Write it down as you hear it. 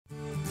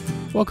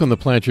Welcome to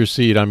Plant Your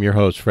Seed. I'm your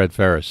host, Fred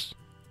Ferris.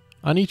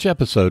 On each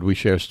episode, we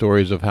share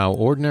stories of how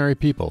ordinary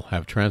people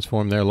have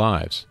transformed their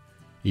lives.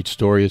 Each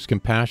story is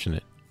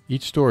compassionate,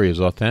 each story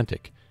is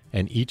authentic,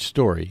 and each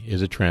story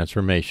is a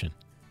transformation.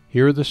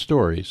 Here are the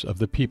stories of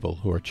the people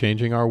who are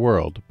changing our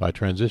world by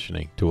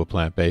transitioning to a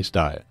plant-based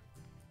diet.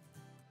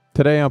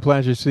 Today on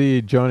Plant Your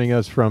Seed, joining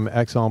us from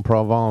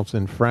Aix-en-Provence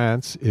in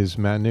France is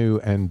Manu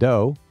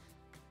Endo.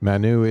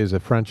 Manu is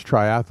a French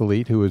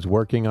triathlete who is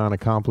working on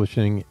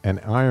accomplishing an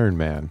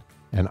Ironman.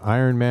 An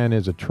Ironman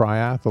is a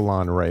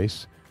triathlon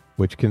race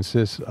which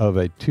consists of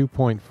a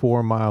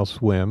 2.4-mile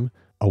swim,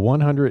 a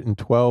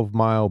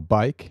 112-mile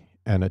bike,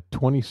 and a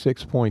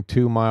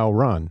 26.2-mile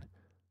run.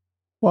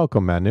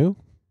 Welcome, Manu.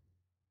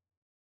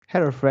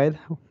 Hello, Fred.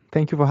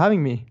 Thank you for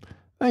having me.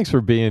 Thanks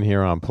for being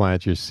here on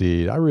Plant Your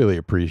Seed. I really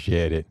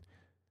appreciate it.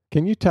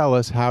 Can you tell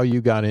us how you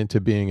got into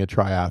being a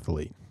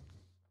triathlete?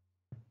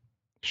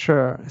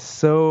 Sure.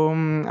 So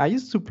I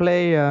used to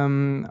play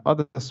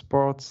other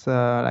sports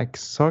like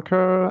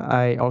soccer.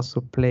 I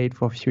also played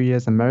for a few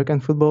years American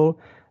football.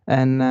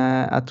 And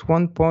at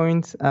one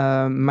point,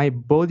 my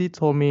body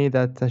told me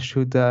that I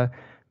should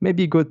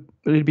maybe go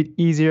a little bit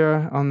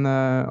easier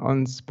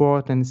on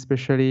sport, and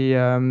especially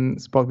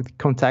sport with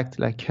contact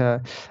like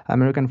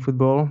American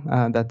football.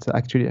 That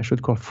actually I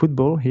should call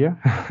football here.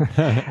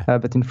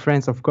 But in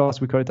France, of course,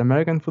 we call it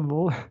American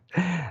football.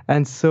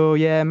 And so,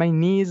 yeah, my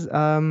knees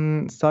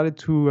started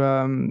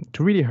to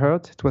really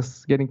hurt. It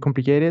was getting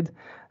complicated.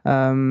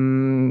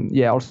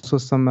 Also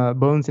some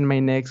bones in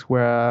my necks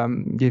were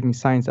gave me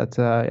signs that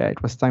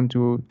it was time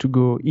to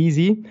go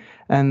easy.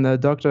 And the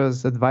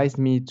doctors advised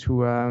me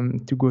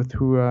to go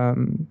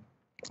through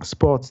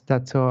sports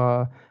that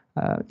are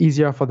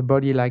easier for the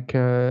body, like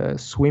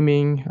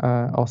swimming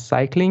or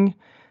cycling.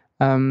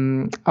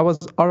 I was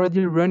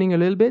already running a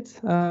little bit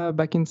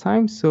back in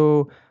time,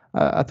 so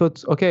I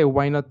thought, okay,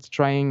 why not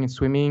trying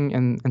swimming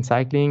and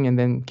cycling, and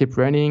then keep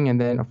running, and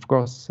then of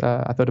course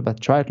I thought about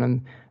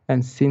triathlon.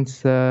 And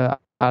since I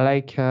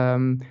like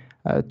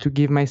to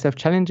give myself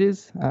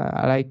challenges,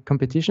 I like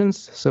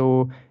competitions,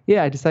 so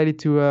yeah, I decided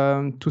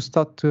to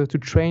start to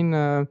train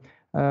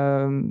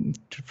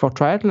for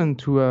triathlon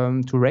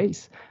to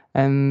race.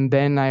 And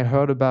then I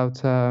heard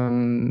about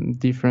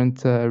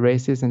different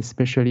races, and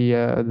especially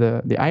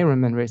the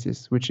Ironman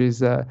races, which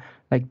is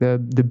like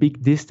the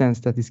big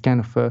distance that is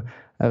kind of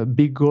a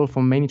big goal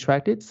for many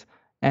triathletes.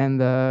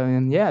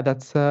 And yeah,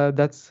 that's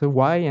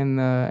why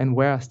and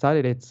where I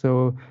started it.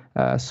 So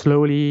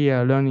slowly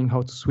learning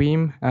how to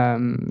swim,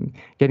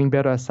 getting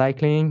better at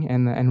cycling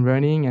and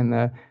running,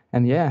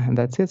 and yeah, and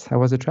that's it. I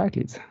was a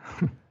triathlete.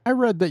 I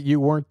read that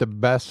you weren't the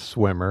best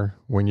swimmer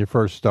when you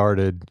first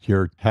started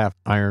your half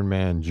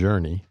Ironman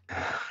journey.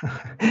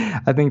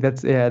 I think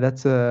that's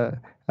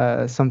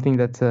something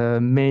that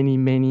many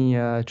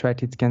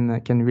triathletes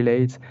can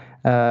relate.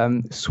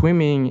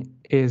 Swimming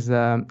is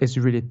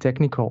really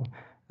technical.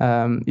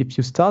 If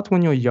you start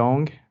when you're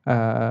young,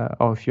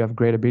 or if you have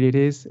great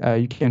abilities,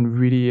 you can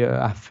really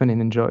have fun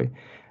and enjoy.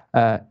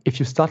 If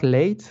you start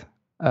late,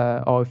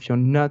 or if you're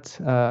not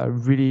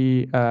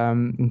really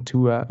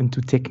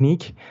into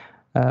technique,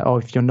 or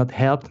if you're not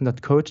helped,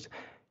 not coached,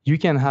 you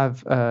can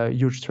have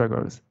huge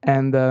struggles.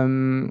 And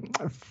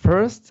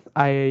first,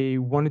 I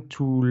wanted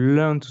to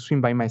learn to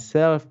swim by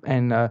myself,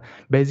 and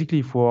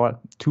basically for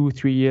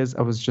 2-3 years,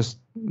 I was just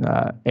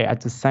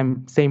at the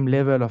same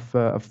level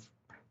of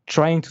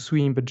trying to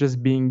swim, but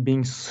just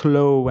being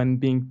slow and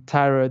being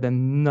tired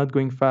and not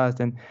going fast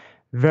and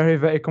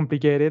very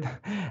complicated.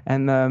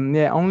 And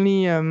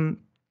only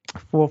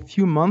for a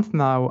few months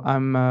now,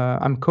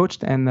 I'm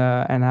coached and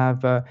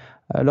have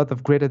a lot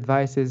of great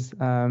advices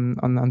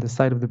on the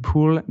side of the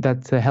pool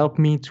that help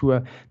me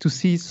to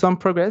see some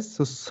progress.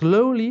 So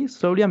slowly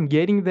I'm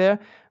getting there,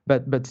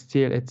 but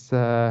still it's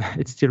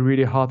still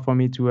really hard for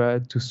me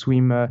to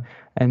swim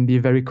and be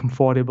very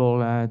comfortable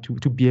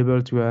to be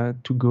able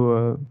to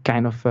go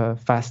kind of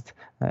fast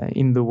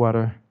in the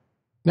water.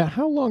 Now,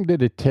 how long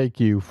did it take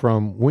you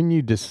from when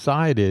you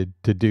decided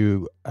to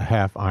do a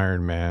half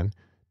Ironman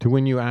to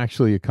when you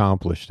actually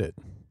accomplished it?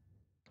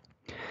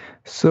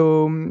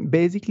 So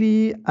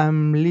basically,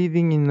 I'm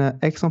living in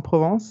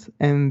Aix-en-Provence,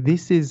 and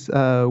this is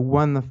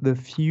one of the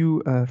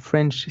few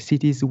French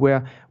cities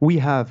where we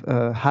have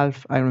a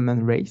half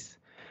Ironman race.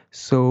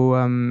 So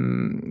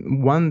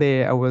one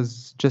day I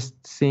was just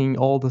seeing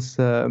all this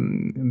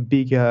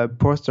big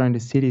poster in the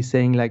city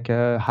saying like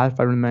half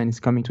Ironman is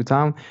coming to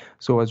town.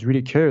 So I was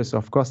really curious.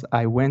 Of course,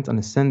 I went on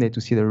a Sunday to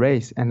see the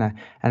race, and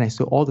I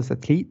saw all those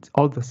athletes,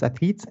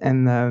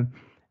 and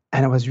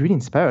I was really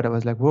inspired. I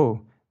was like,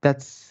 whoa,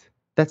 that's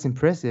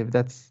impressive.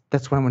 That's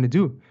what I want to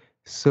do.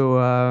 So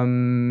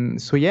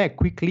yeah,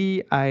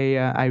 quickly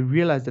I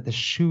realized that I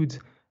should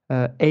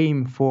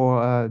aim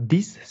for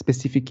this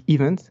specific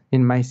event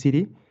in my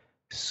city.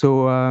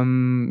 So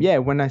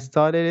when I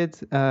started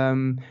it,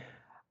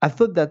 I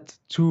thought that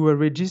to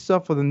register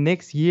for the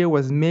next year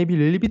was maybe a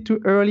little bit too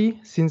early,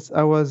 since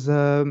I was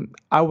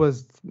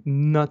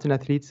not an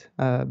athlete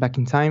back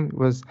in time.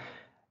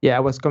 yeah, I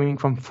was coming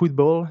from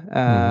football,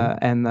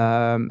 and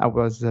I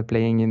was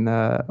playing in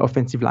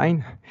offensive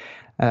line.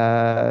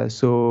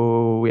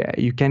 So yeah,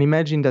 you can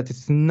imagine that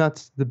it's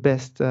not the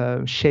best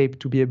shape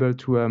to be able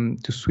to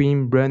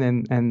swim, run,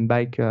 and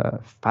bike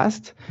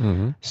fast.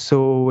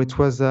 So it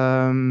was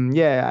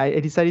yeah, I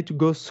decided to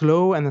go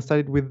slow, and I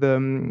started with the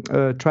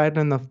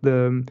triathlon of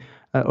the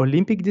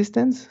Olympic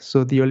distance.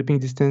 So the Olympic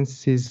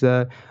distance is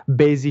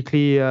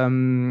basically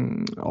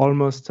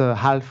almost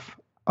half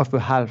of a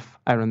half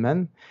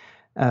Ironman.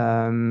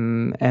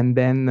 And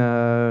then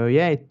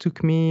yeah, it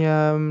took me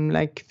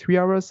like 3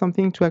 hours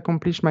something to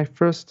accomplish my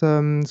first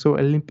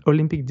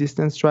Olympic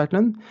distance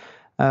triathlon.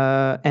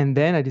 And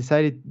then I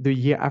decided the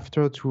year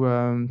after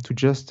to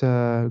just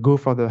go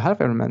for the half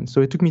Ironman.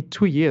 So it took me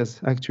 2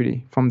 years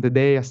actually, from the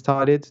day I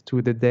started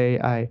to the day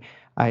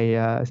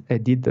I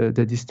did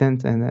the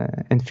distance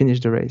and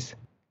finished the race.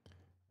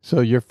 So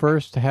your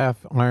first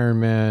half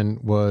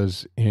Ironman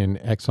was in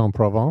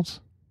Aix-en-Provence?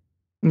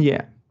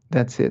 Yeah,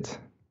 that's it.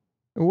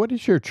 What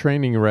is your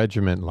training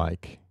regimen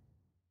like?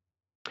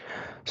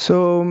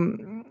 So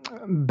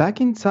back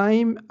in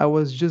time, I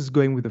was just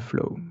going with the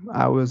flow.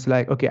 I was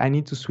like, okay, I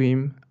need to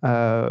swim.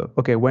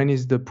 Okay, when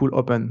is the pool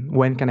open?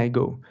 When can I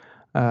go?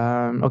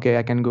 Okay,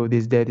 I can go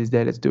this day, this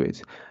day. Let's do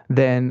it.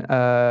 Then,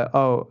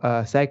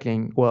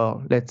 cycling.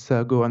 Well, let's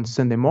go on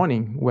Sunday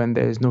morning when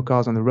there is no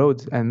cars on the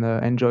roads and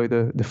enjoy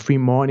the free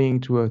morning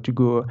to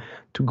go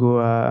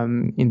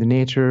in the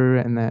nature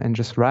and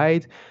just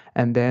ride.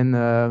 And then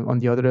on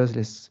the other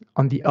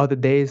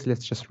days,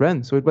 let's just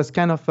run. So it was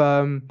kind of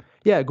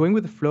yeah, going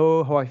with the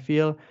flow, how I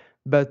feel,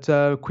 but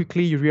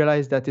quickly you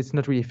realize that it's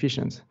not really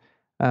efficient.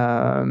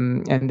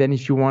 And then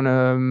if you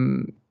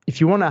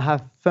wanna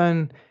have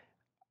fun,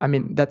 I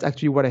mean, that's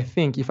actually what I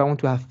think. If I want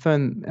to have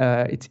fun,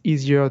 it's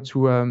easier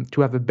to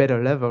have a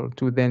better level,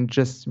 to then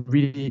just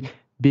really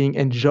being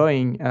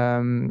enjoying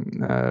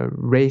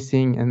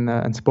racing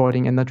and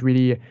sporting, and not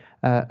really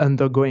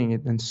undergoing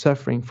it and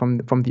suffering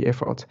from the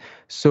effort.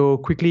 So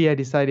quickly, I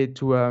decided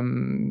to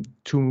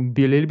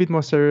be a little bit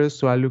more serious.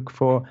 So I looked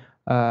for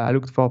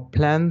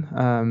plan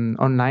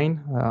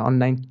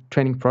online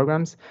training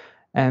programs.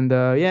 And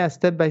yeah,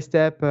 step by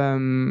step,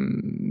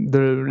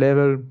 the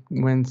level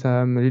went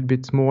a little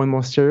bit more and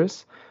more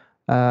serious.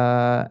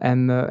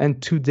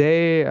 And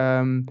today,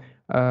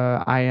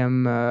 I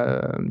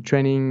am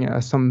training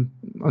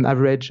on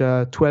average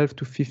 12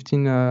 to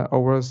 15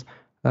 hours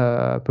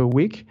per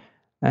week,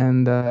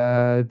 and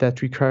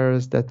that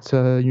requires that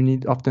you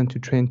need often to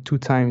train 2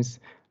 times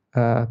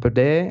per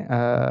day,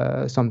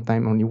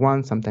 sometimes only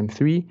one, sometimes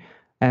three.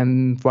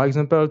 And for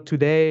example,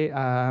 today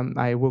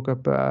I woke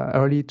up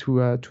early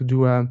to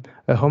do a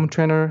home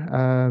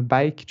trainer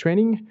bike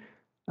training,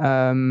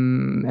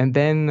 and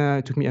then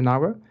it took me an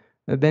hour.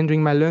 Then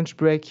during my lunch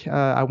break,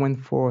 I went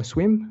for a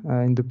swim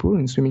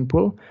in swimming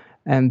pool,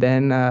 and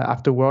then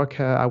after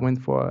work, I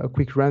went for a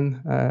quick run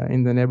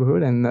in the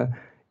neighborhood. And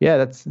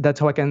yeah, that's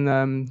how I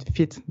can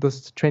fit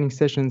those training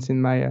sessions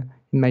in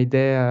my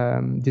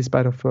day,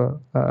 despite of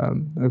a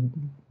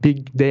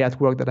big day at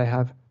work that I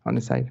have on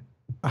the side.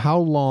 How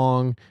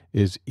long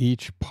is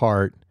each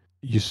part?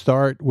 You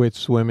start with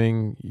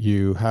swimming,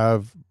 you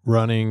have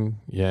running,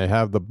 you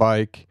have the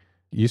bike.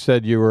 You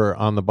said you were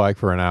on the bike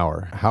for an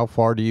hour. How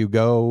far do you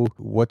go?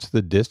 What's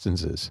the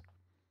distances?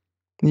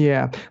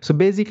 Yeah. So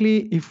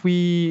basically,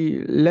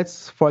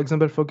 let's for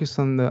example focus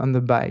on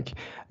the bike.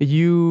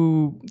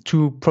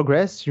 To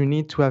progress, you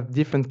need to have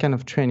different kind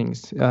of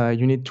trainings.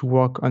 You need to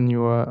work on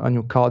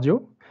your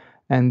cardio,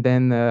 and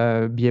then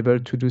be able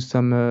to do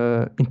some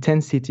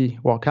intensity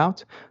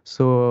workout.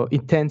 So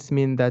intense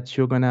mean that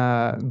you're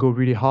gonna go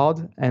really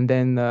hard, and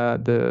then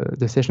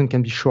the session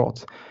can be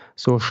short.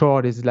 So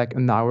short is like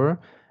an hour,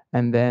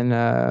 and then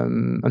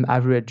on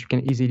average you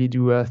can easily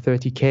do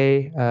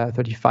 30K,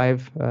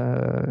 35,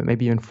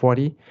 maybe even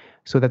 40.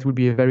 So that would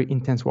be a very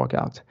intense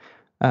workout.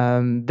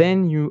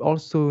 Then you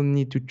also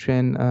need to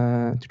train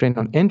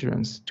on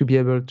endurance to be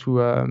able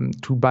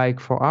to bike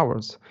for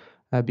hours.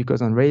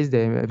 Because on race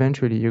day,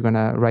 eventually you're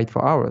gonna ride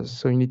for hours,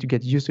 so you need to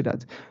get used to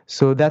that.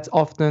 So that's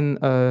often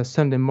a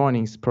Sunday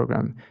mornings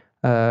program.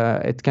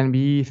 It can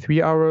be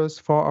 3 hours,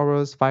 4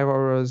 hours, 5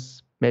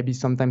 hours, maybe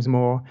sometimes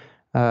more,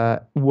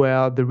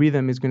 where the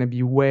rhythm is gonna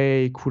be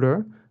way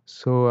cooler.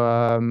 So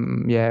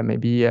yeah,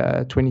 maybe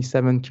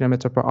 27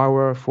 kilometers per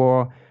hour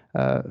for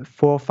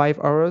 4 or 5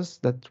 hours.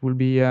 That will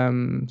be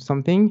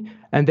something.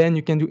 And then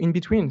you can do in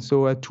between.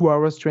 So 2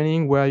 hours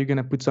training where you're going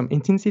to put some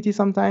intensity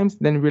sometimes,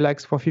 then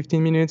relax for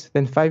 15 minutes,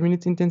 then 5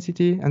 minutes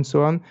intensity, and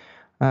so on.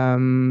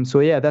 So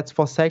yeah, that's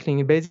for cycling.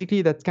 And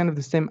basically, that's kind of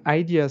the same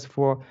ideas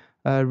for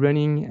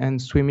running and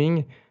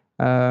swimming.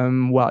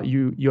 Well,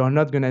 you are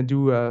not going to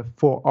do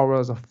 4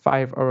 hours or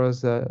 5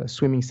 hours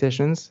swimming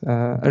sessions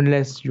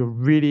unless you're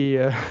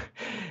really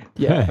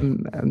yeah,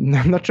 I'm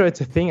not sure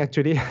it's a thing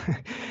actually.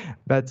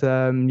 But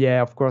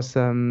yeah, of course,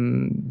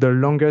 the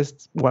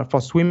longest, well, for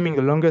swimming,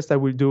 the longest I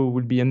will do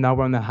will be an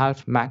hour and a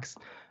half max.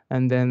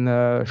 And then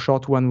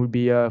short one will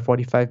be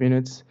 45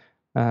 minutes.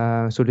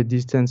 So the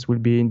distance will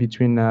be in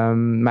between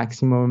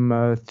maximum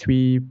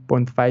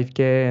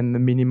 3.5K and the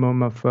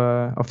minimum of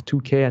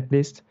 2K at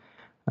least.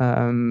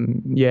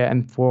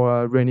 And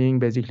for running,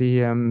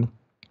 basically,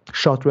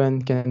 short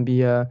run can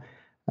be 8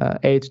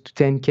 to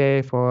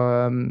 10K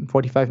for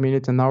 45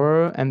 minutes an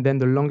hour. And then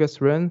the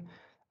longest run,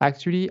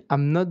 actually,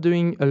 I'm not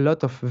doing a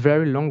lot of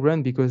very long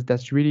run because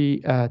that's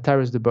really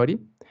tires the body.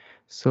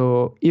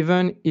 So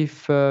even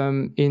if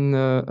in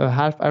a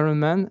half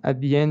Ironman,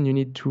 at the end, you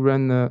need to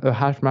run a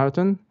half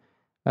marathon,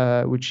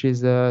 which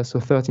is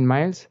 13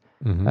 miles,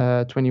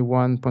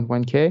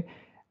 21.1K.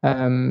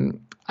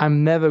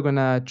 I'm never going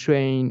to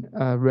train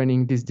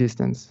running this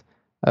distance.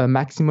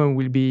 Maximum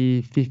will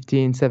be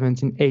 15,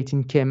 17,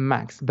 18K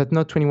max, but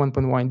not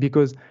 21.1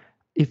 because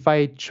if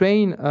I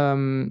train,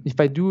 if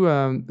I do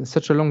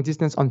such a long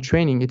distance on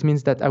training, it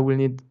means that I will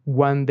need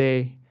 1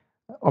 day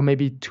or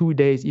maybe 2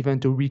 days even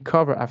to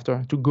recover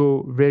after, to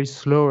go very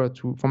slower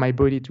for my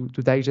body to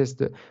digest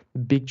the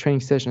big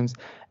training sessions.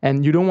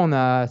 And you don't want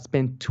to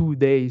spend 2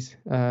 days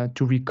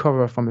to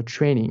recover from a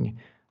training.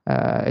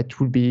 It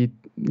would be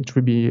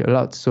a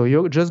lot. So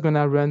you're just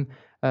gonna run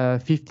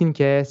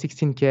 15K,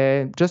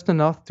 16K, just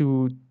enough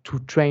to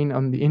train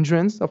on the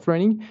endurance of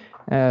running.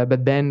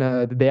 But then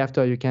the day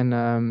after you can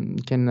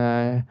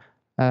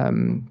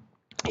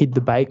hit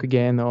the bike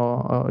again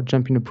or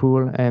jump in a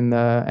pool and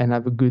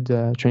have a good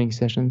training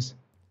sessions.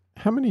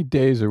 How many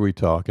days are we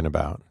talking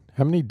about?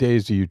 How many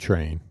days do you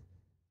train?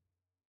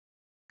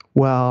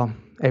 Well,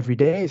 every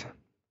day.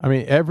 I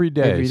mean, every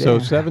day. Every day. So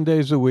 7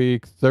 days a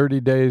week, 30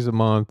 days a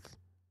month.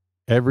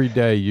 Every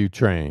day you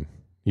train.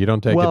 You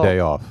don't take a day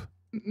off.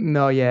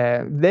 No,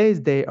 yeah. There's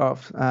day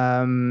off.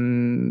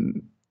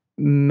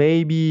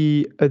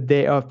 Maybe a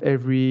day off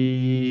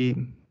every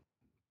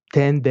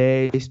 10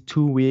 days,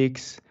 2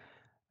 weeks.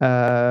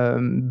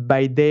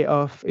 By day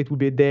off, it will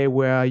be a day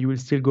where you will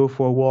still go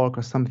for a walk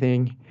or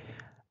something.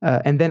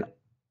 And then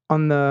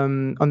on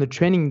the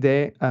training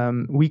day,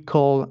 we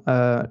call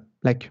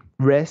like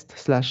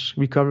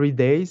rest/recovery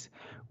days,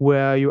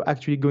 where you're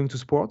actually going to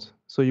sport.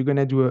 So you're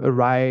gonna do a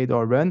ride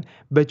or run,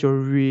 but you're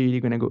really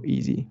gonna go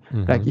easy.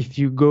 Like if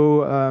you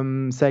go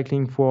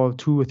cycling for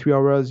 2 or 3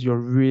 hours, you're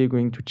really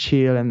going to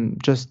chill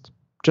and just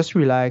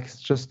relax,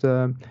 just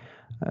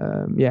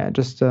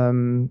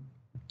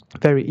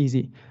very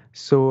easy.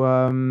 So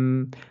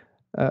and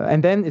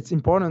then it's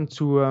important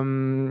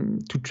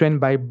to train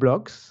by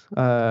blocks,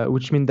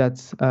 which means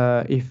that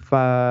if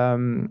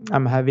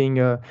I'm having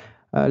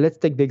let's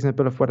take the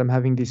example of what I'm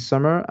having this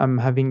summer. I'm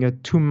having a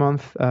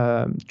 2-month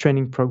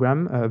training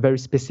program, a very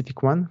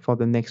specific one for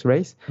the next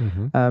race.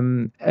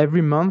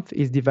 Every month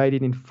is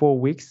divided in 4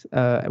 weeks,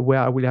 where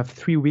I will have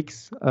 3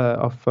 weeks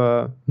of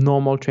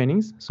normal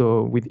trainings,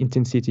 so with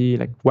intensity,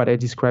 like what I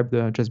described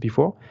just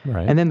before.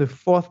 Right. And then the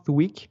 4th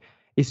week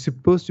is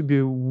supposed to be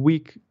a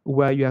week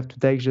where you have to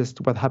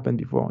digest what happened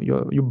before.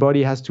 Your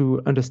body has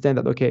to understand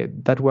that, okay,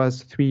 that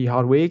was 3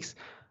 hard weeks.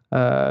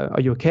 Are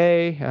you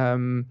okay?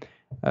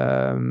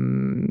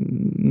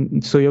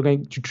 So you're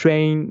going to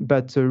train,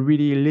 but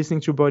really listening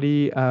to your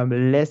body,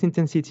 less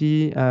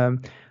intensity, a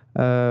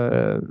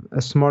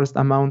smallest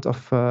amount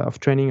of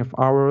training of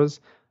hours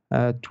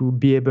to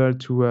be able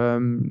to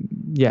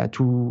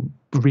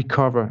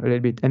recover a little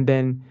bit. And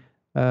then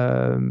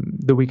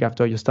the week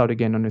after you start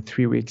again on a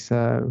 3 weeks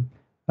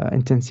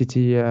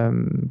intensity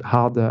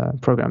hard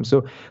program.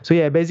 So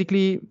yeah,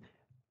 basically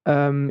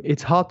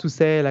it's hard to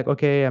say like,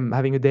 okay, I'm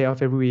having a day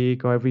off every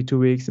week or every 2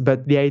 weeks,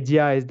 but the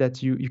idea is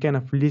that you kind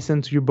of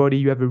listen to your body.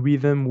 You have a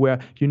rhythm where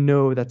you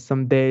know that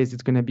some days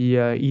it's going to be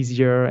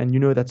easier, and you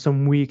know that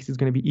some weeks it's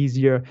going to be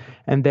easier.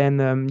 And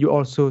then you're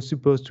also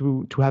supposed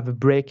to have a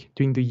break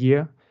during the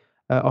year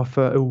of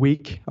a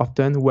week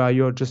often, where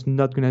you're just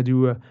not going to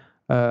do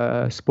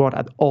sport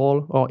at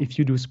all, or if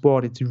you do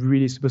sport, it's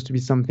really supposed to be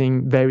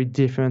something very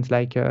different,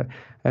 like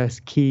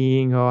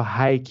skiing or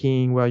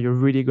hiking, where you're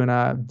really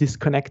gonna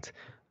disconnect.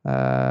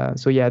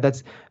 So yeah,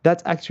 that's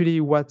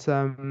actually what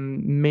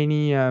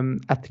many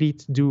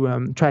athletes do,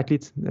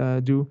 triathletes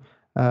do,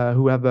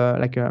 who have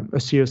a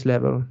serious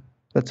level.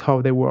 That's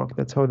how they work.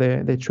 That's how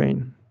they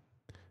train.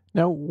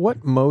 Now, what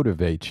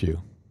motivates you?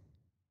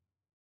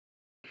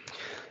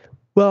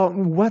 Well,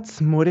 what's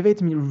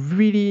motivating me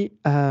really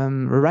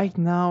right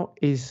now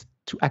is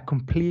to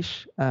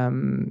accomplish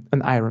an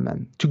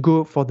Ironman, to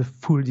go for the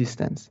full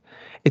distance.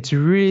 It's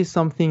really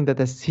something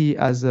that I see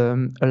as a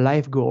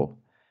life goal.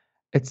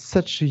 It's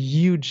such a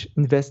huge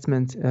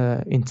investment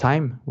in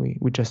time.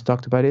 We just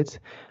talked about it,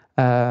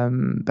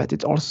 but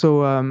it's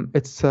also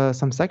it's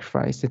some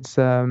sacrifice. It's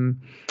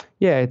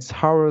it's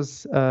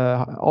hours,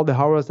 all the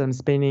hours that I'm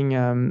spending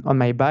on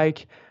my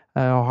bike,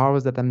 or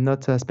hours that I'm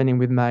not spending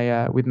with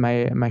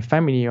my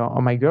family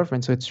or my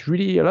girlfriend. So it's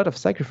really a lot of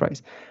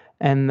sacrifice,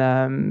 and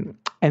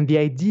the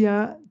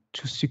idea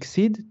to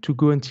succeed, to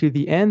go until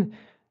the end,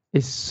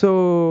 is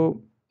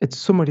so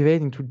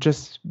motivating to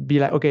just be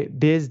like, okay,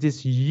 there's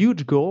this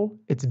huge goal.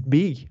 It's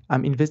big.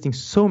 I'm investing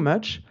so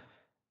much,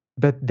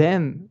 but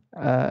then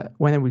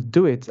when I will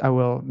do it, I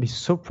will be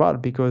so proud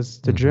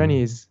because the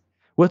journey is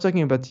we're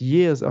talking about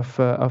years of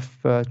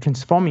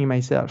transforming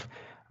myself,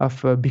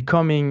 of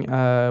becoming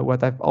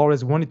what I've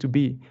always wanted to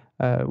be,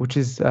 which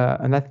is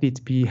an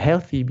athlete, be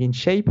healthy, be in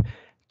shape,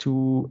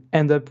 to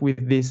end up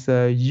with this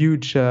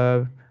huge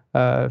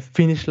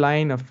finish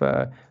line of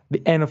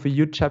the end of a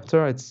huge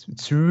chapter.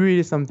 It's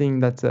really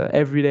something that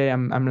every day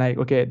I'm like,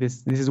 okay,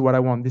 this is what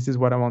I want. This is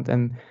what I want,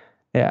 and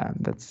yeah,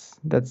 that's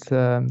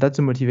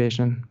a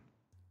motivation.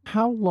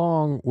 How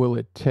long will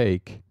it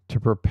take to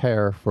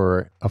prepare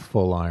for a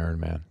full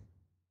Ironman?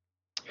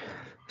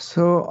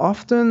 So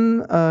often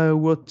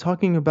we're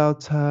talking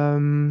about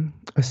a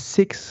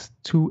 6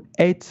 to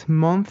 8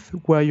 month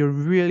where you're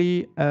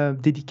really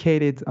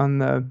dedicated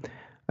on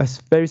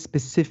very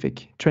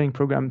specific training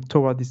program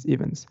toward these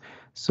events.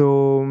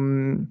 So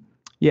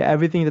yeah,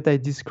 everything that I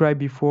described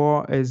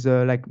before is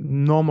like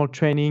normal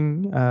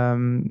training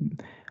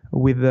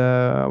with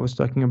I was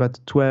talking about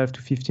 12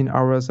 to 15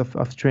 hours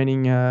of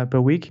training per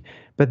week.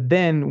 But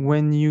then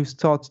when you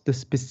start the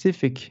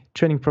specific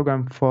training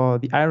program for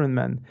the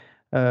Ironman,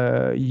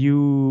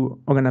 you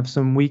are gonna have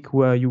some week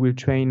where you will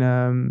train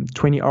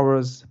 20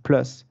 hours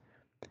plus,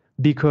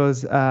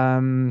 because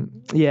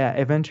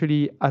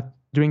eventually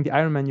during the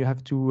Ironman you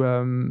have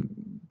to,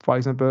 for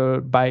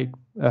example, bike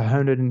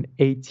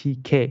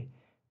 180k,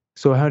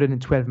 so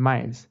 112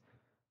 miles.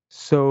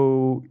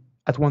 So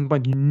at one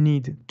point you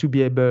need to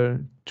be able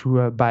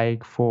to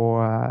bike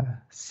for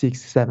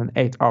 6, 7,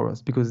 8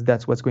 hours, because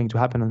that's what's going to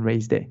happen on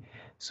race day.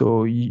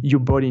 So your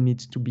body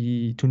needs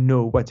to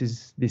know what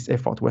is this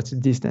effort, what's the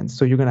distance.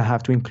 So you're gonna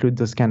have to include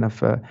those kind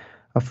of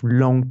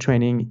long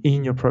training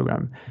in your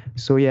program.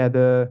 So yeah,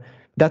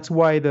 that's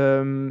why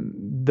the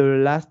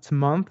last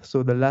month,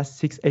 so the last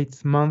 6,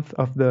 8 months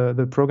of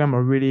the program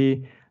are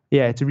really,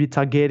 yeah, it's really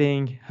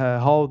targeting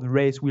how the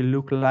race will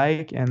look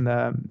like, and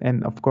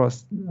of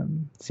course,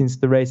 since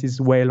the race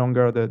is way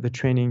longer, the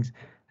training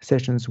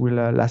sessions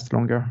will last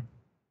longer.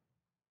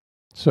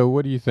 So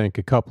what do you think?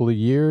 A couple of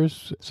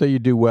years? Say you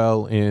do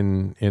well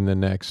in the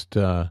next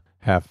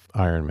half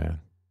Ironman.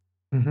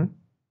 Mm-hmm.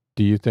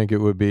 Do you think it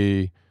would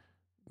be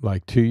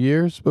like 2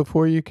 years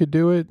before you could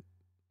do it?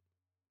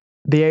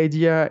 The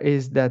idea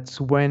is that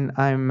when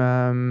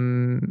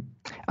I'm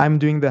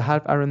doing the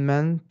half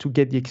Ironman to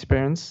get the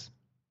experience,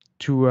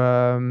 to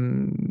have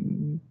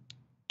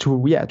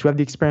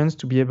the experience,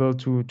 to be able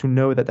to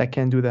know that I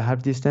can do the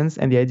half distance,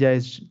 and the idea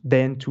is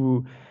then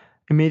to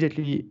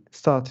immediately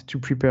start to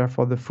prepare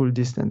for the full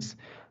distance.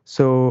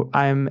 So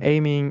I'm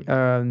aiming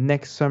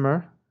next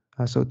summer,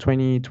 so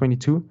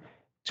 2022,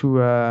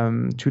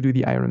 to do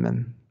the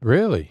Ironman.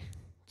 Really?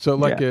 So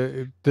like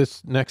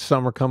this next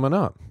summer coming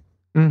up?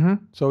 Mm-hmm.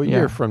 So a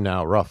year from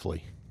now,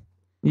 roughly?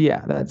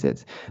 Yeah, that's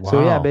it. Wow.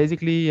 So yeah,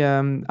 basically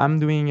I'm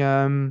doing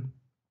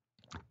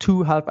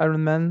 2 half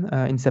Ironman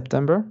in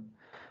September.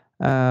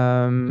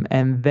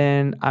 And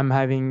then I'm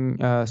having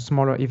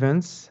smaller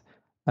events.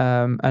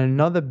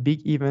 Another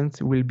big event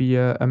will be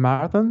a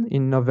marathon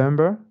in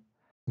November.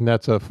 And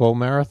that's a full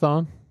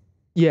marathon?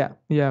 Yeah,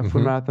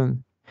 full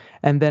marathon.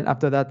 And then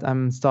after that,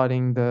 I'm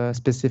starting the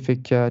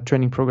specific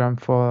training program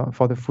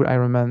for the full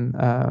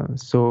Ironman.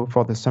 So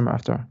for the summer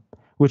after,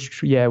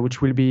 which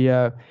will be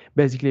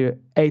basically an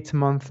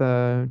 8-month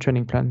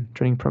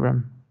training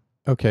program.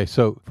 Okay,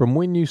 so from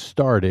when you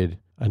started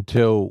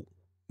until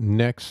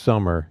next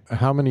summer,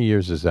 how many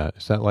years is that?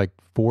 Is that like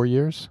 4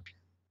 years?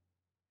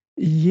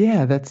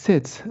 Yeah, that's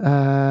it.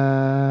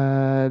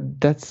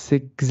 That's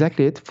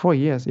exactly it. 4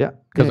 years. Yeah.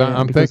 Because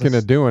I'm thinking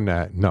of doing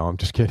that. No, I'm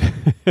just kidding.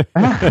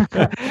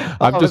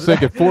 I'm just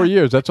thinking 4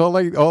 years. That's all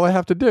I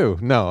have to do.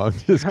 No, I'm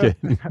just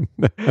kidding.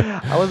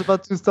 I was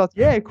about to start.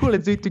 Yeah, cool.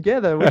 Let's do it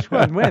together. Which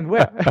one? When?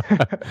 Where?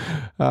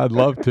 I'd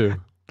love to.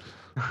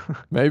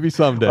 Maybe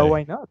someday. Oh,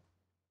 why not?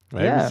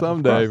 Maybe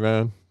someday,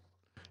 man.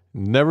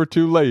 Never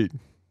too late.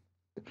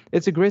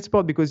 It's a great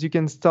sport because you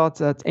can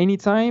start at any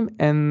time,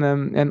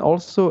 and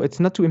also it's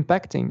not too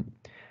impacting.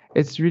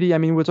 It's really, I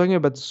mean, we're talking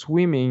about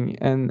swimming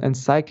and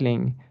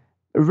cycling.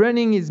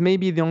 Running is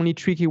maybe the only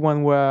tricky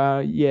one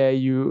where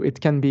it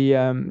can be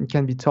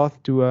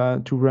tough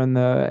to run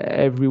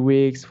every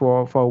week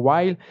for a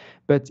while.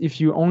 But if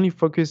you only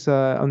focus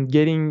on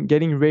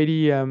getting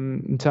ready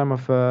in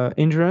terms of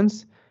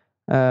endurance,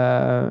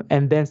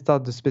 and then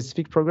start the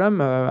specific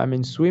program, I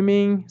mean,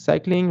 swimming,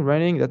 cycling,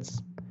 running,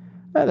 that's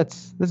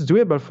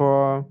doable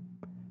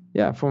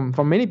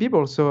for many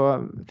people. So I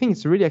think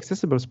it's a really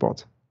accessible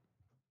sport.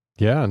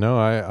 Yeah, no,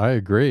 I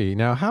agree.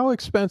 Now, how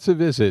expensive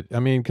is it? I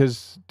mean,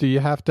 because do you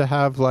have to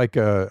have like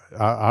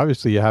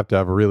obviously you have to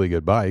have a really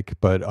good bike,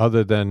 but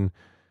other than,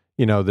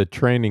 the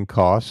training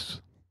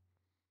costs?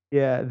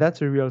 Yeah,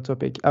 that's a real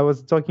topic. I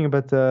was talking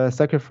about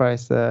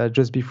sacrifice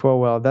just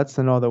before. Well, that's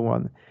another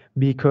one,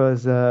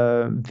 because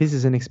this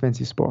is an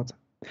expensive sport.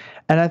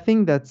 And I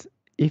think that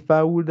if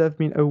I would have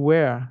been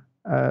aware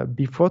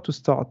before to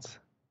start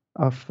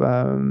of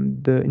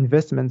the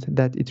investment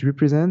that it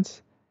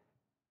represents,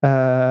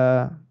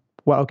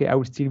 well, okay, I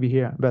would still be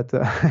here, but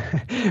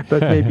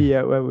maybe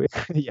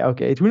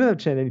okay, it will not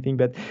change anything.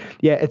 But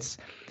yeah, it's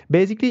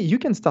basically you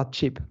can start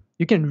cheap.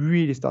 You can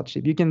really start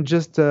cheap. You can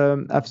just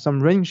have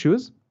some running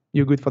shoes.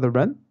 you're good for the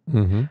run.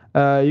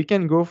 Mm-hmm. You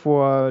can go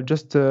for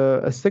just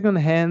a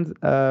second-hand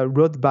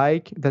road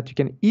bike that you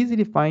can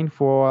easily find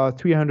for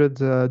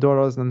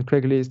 $300 on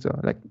Craigslist,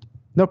 like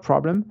no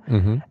problem.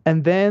 Mm-hmm.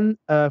 And then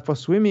for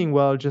swimming,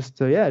 well, just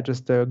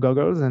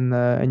goggles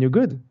and you're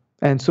good.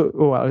 And so,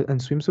 and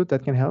swimsuit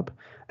that can help.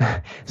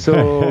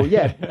 So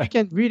yeah, you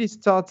can really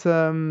start.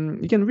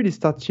 You can really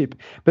start cheap.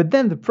 But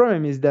then the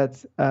problem is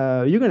that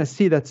you're gonna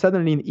see that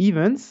suddenly in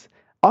events,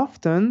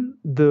 often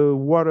the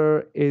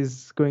water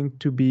is going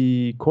to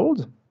be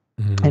cold.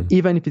 Mm-hmm. And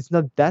even if it's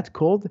not that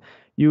cold,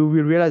 you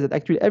will realize that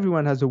actually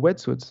everyone has a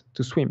wetsuit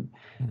to swim.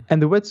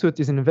 And the wetsuit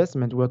is an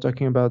investment. We're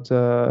talking about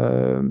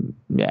 $200,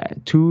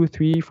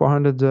 $300,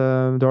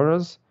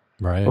 $400.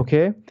 Right.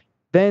 Okay.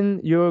 Then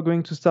you're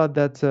going to start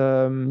that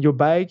your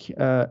bike,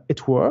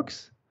 it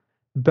works,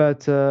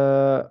 but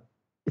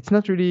it's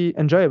not really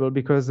enjoyable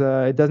because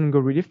it doesn't go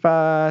really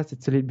fast.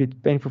 It's a little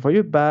bit painful for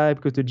your bike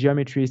because the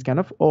geometry is kind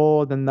of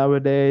old. And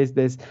nowadays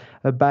there's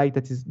a bike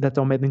that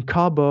are made in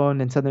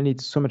carbon, and suddenly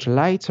it's so much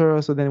lighter.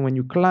 So then when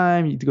you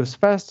climb, it goes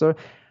faster. And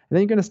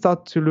then you're gonna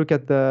start to look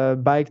at the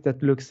bike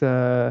that looks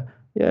a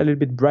little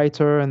bit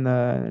brighter and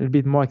a little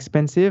bit more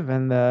expensive,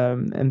 and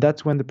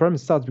that's when the problem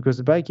starts, because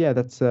the bike,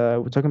 that's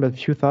we're talking about a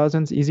few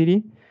thousands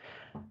easily.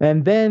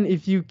 And then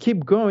if you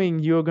keep going,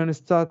 you're going to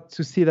start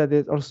to see that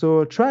there's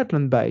also a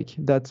triathlon bike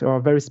that are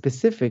very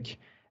specific.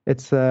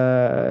 It's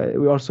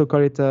we also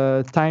call it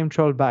a time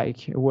trial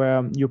bike,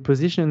 where your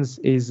positions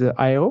is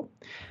aero,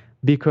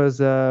 because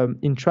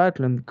in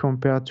triathlon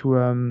compared to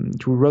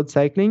road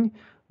cycling,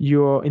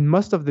 you're in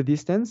most of the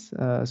distance,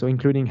 so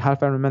including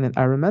half Ironman and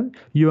Ironman,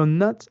 you're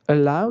not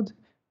allowed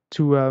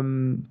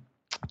to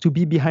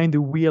be behind the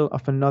wheel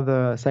of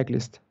another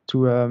cyclist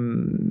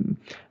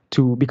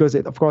because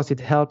of course it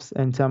helps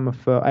in terms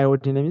of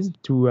aerodynamics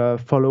to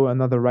follow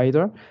another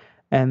rider.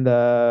 And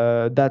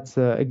that's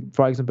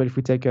for example, if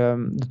we take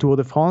the Tour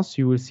de France,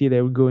 you will see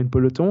they will go in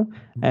peloton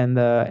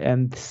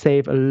and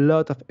save a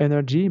lot of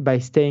energy by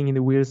staying in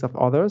the wheels of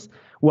others.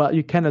 Well,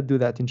 you cannot do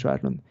that in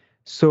triathlon.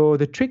 So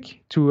the trick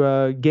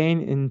to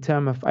gain in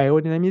terms of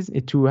aerodynamics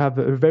is to have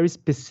a very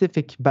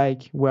specific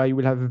bike where you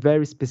will have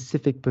very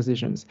specific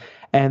positions.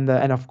 And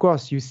of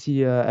course, you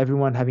see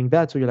everyone having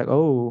that, so you're like,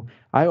 oh,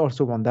 I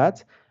also want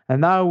that. And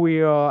now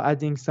we are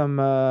adding some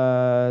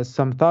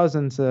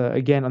thousands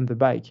again on the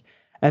bike.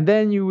 And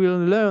then you will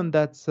learn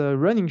that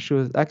running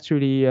shoes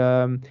actually,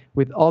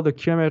 with all the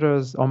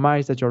kilometers or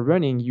miles that you're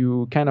running,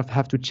 you kind of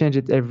have to change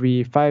it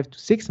every 5 to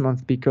 6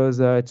 months, because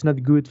it's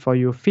not good for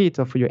your feet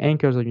or for your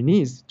ankles or your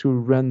knees to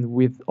run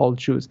with old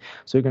shoes.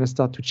 So you're going to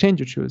start to change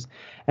your shoes.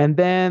 And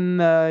then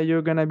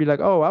you're going to be like,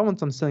 oh, I want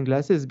some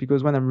sunglasses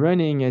because when I'm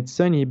running, it's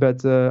sunny, but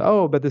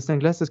the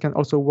sunglasses can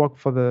also work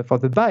for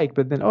the bike.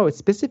 But then, it's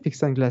specific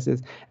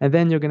sunglasses. And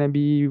then you're going to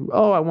be,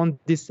 I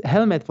want this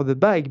helmet for the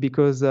bike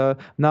because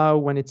now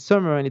when it's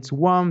summer and it's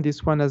warm,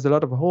 this one has a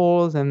lot of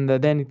holes, and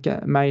then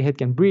my head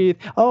can breathe.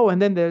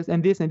 And then there's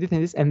and this and this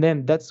and this, and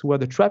then that's where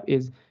the trap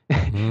is.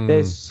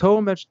 There's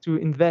so much to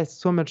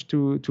invest, so much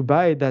to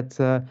buy that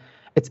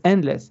it's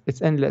endless.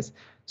 It's endless.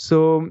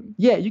 So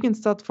you can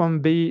start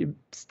from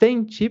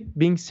staying cheap,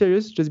 being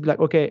serious, just be like,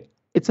 okay,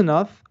 it's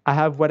enough. I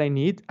have what I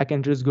need. I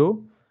can just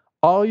go.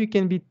 Or you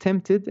can be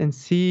tempted and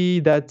see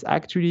that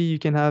actually you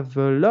can have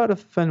a lot of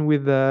fun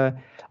with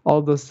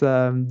all those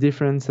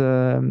different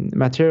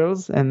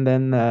materials, and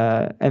then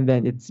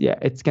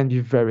it can be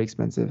very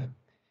expensive.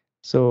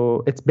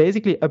 So it's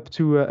basically up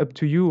to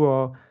you,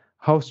 or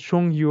how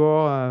strong you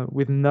are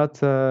with not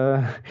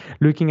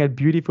looking at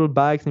beautiful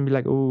bikes and be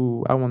like,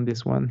 oh, I want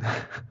this one.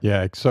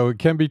 Yeah, so it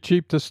can be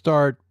cheap to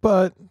start,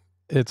 but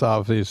it's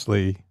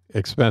obviously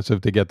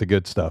expensive to get the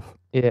good stuff.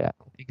 Yeah,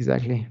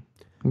 exactly.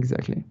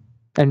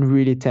 And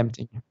really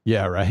tempting.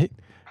 Yeah, right.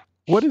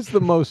 What is the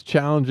most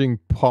challenging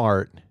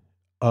part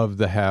of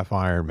the half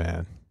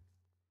Ironman?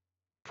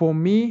 For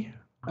me,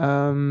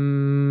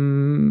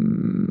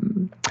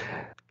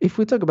 if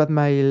we talk about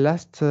my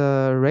last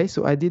race,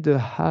 so I did a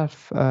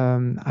half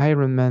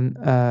Ironman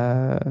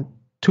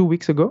 2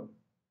 weeks ago.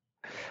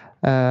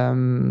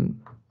 And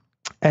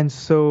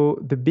so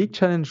the big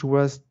challenge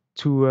was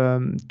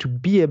to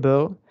be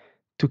able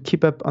to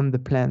keep up on the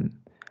plan.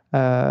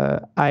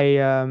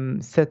 I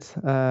set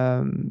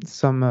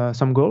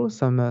some goals,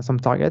 some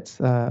targets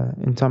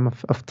in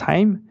terms of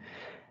time,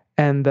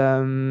 and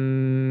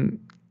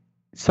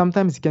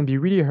sometimes it can be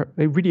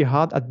really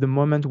hard at the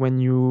moment when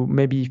you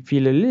maybe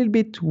feel a little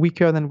bit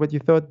weaker than what you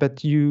thought,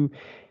 but you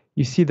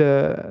see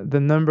the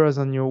numbers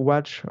on your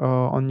watch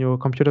or on your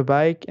computer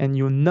bike, and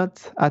you're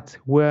not at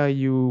where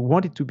you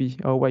want it to be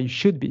or where you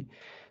should be.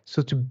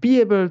 So to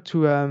be able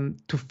to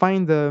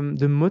find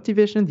the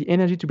motivation, the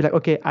energy to be like,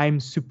 okay,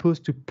 I'm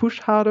supposed to push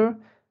harder,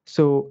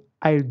 so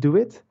I'll do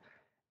it.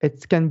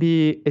 It can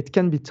be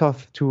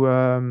tough to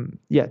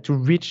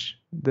reach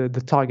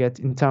the target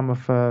in terms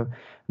of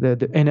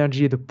the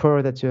energy, the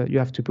power that you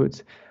have to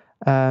put.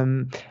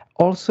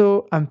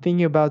 Also, I'm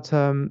thinking about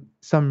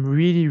some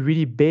really,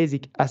 really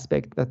basic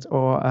aspects that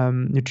are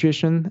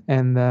nutrition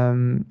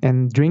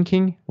and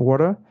drinking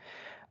water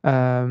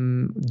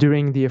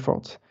during the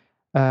effort.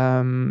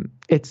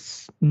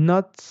 it's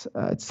not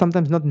it's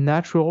sometimes not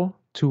natural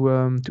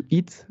to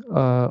eat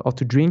or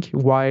to drink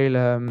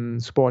while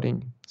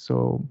sporting.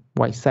 So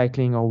while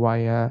cycling or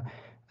while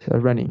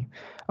running.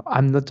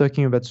 I'm not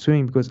talking about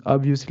swimming because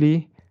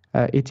obviously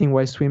eating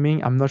while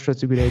swimming, I'm not sure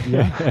it's a good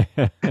idea.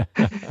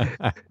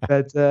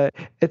 But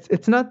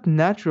it's not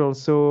natural,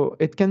 so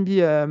it can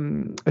be a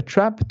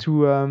trap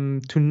to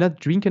not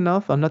drink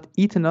enough or not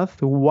eat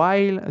enough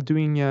while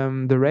doing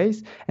the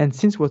race. And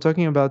since we're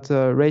talking about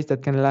a race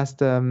that can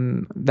last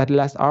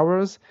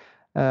hours,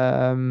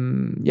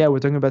 yeah, we're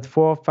talking about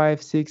 4,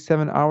 5, 6,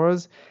 7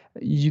 hours.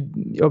 You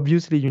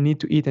obviously you need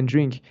to eat and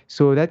drink,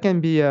 so that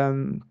can be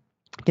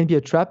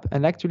a trap.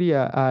 And actually,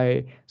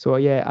 I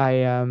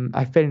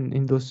fell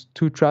in those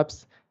two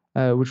traps,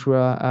 which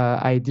were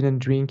I didn't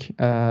drink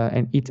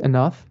and eat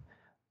enough,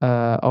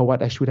 or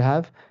what I should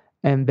have.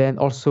 And then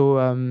also,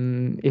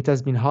 it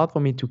has been hard for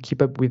me to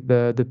keep up with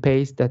the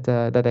pace that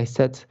I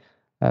set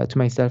to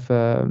myself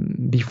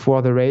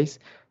before the race.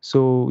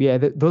 So yeah,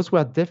 those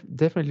were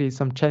definitely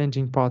some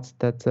challenging parts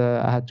that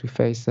I had to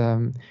face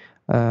on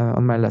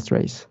my last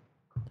race.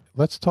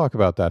 Let's talk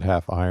about that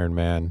half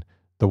Ironman,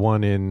 the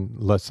one in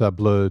Les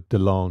Sables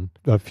d'Olonne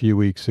a few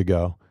weeks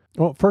ago.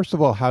 Well, first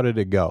of all, how did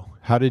it go?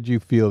 How did you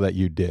feel that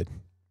you did?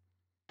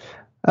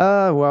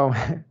 Wow,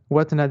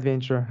 what an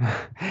adventure!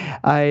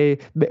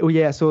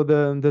 Yeah. So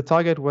the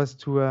target was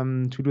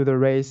to do the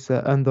race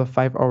under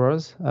 5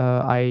 hours.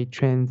 I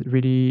trained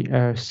really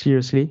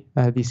seriously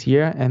this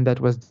year, and that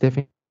was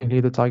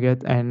definitely the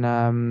target. And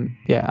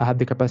yeah, I had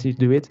the capacity to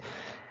do it.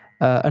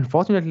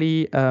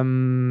 Unfortunately,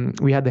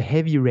 we had a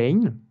heavy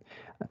rain,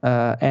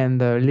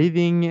 and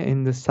living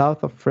in the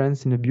south of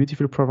France in a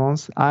beautiful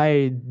Provence,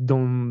 I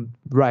don't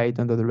ride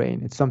under the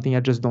rain. It's something I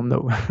just don't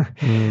know.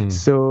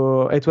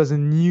 So it was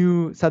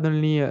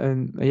suddenly,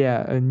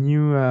 a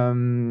new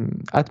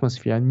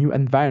atmosphere, a new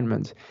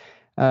environment.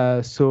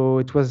 So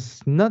it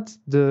was not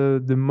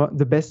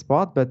the best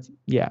part, but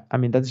yeah, I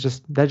mean that's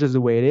just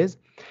the way it is.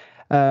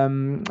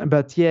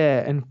 But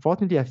yeah,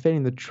 unfortunately, I fell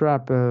in the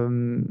trap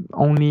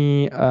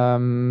only a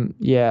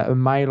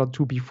mile or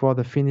two before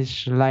the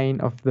finish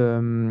line of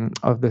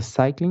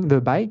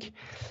the bike.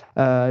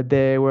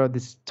 There were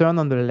this turn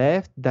on the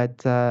left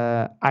that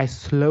I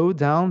slowed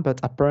down, but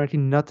apparently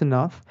not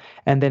enough,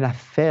 and then I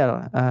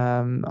fell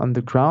on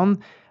the ground.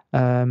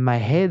 My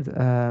head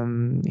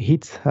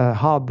hit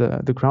hard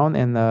the ground,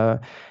 and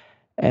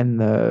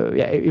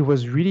yeah, it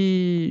was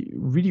really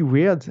really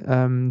weird.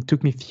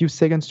 Took me a few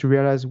seconds to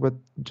realize what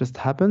just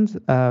happened.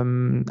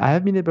 I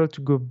have been able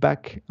to go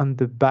back on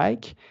the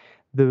bike.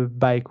 The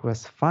bike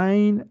was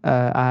fine.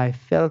 I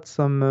felt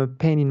some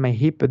pain in my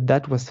hip, but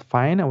that was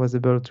fine. I was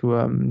able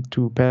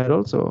to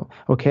pedal, so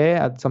okay.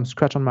 I had some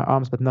scratch on my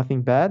arms, but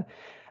nothing bad.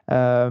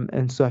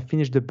 And so I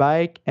finished the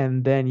bike,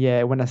 and then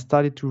yeah, when I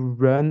started to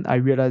run, I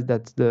realized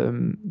that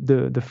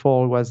the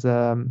fall was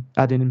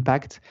had an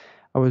impact.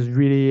 I was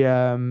really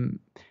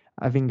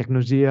having like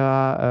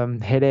nausea,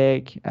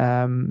 headache,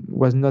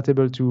 was not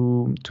able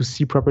to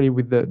see properly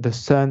with the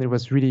sun. It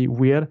was really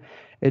weird.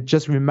 It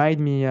just reminded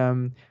me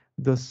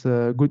those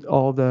good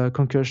old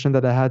concussion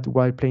that I had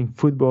while playing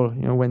football.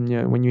 You know,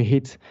 when you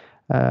hit,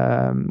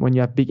 when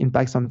you have big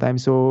impact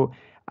sometimes. So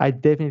I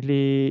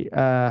definitely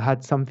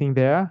had something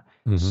there.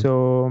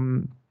 So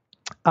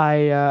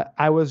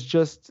I was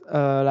just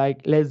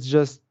like, let's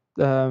just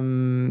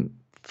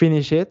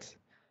finish it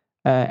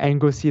and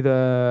go see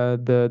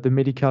the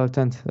medical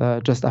tent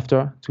just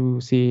after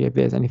to see if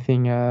there's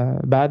anything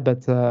bad.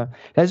 But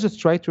let's just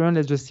try to run.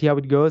 Let's just see how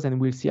it goes, and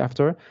we'll see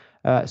after.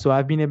 So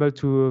I've been able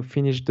to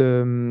finish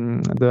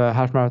the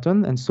half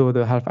marathon, and so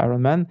the half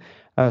Ironman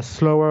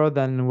slower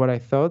than what I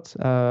thought.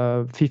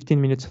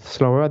 15 minutes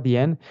slower at the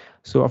end.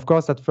 So of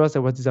course, at first I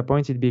was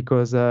disappointed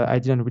because I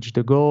didn't reach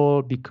the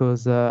goal,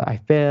 because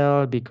I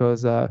failed,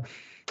 because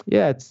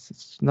yeah,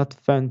 it's not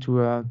fun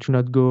to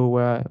not go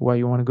where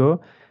you want to go.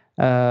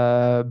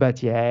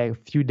 But yeah, a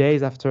few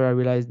days after, I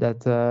realized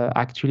that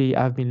actually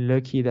I've been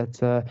lucky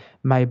that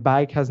my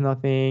bike has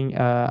nothing.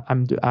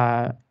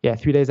 Yeah,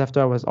 3 days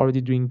after, I was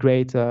already doing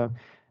great.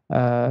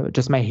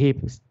 Just my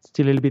hip is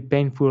still a little bit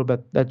painful,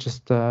 but that's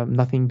just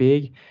nothing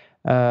big.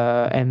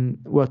 And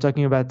we're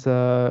talking about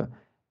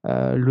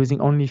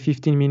losing only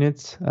 15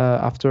 minutes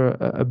after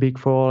a big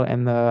fall,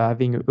 and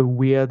having a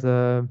weird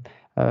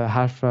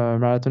half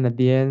marathon at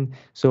the end.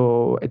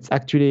 So it's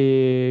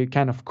actually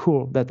kind of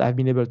cool that I've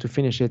been able to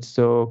finish it.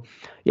 So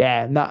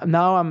yeah,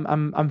 now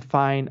I'm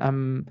fine.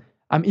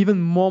 I'm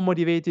even more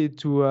motivated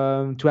to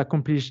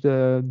accomplish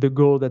the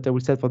goal that I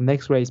will set for the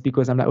next race,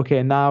 because I'm like,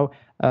 okay, now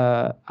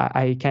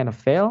I kind of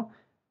fail,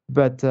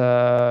 but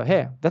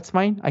hey, that's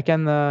fine. I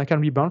can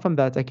rebound from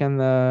that. I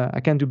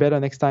can do better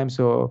next time.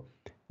 So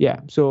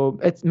yeah, so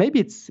it's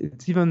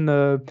even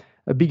a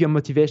bigger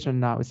motivation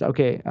now. It's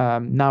okay.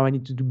 Now I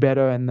need to do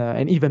better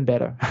and even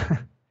better.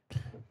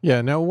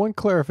 Yeah. Now, one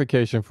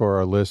clarification for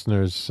our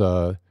listeners: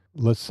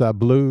 Les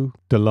Sables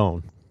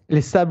d'Olonne.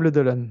 Les Sables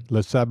d'Olonne.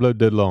 Les Sables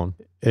d'Olonne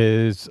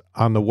is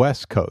on the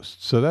West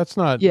Coast, so that's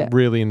not Yeah.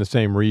 really in the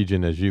same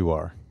region as you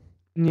are.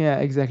 Yeah,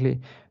 exactly.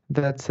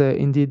 That's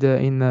indeed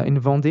in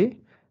Vendée.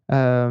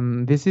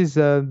 This is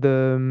a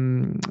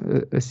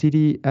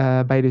city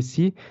by the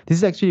sea. This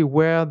is actually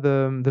where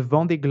the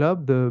Vendée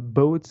Globe, the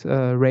boat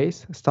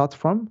race, starts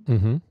from.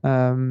 Mm-hmm.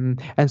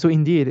 And so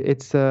indeed,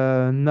 it's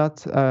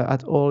not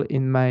at all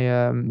in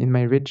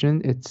my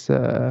region. It's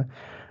a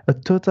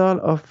total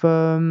of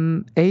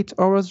 8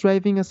 hours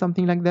driving or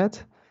something like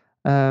that.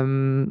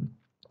 Um,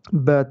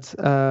 but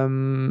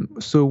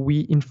so we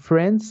in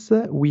France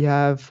we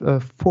have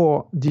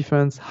 4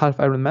 different half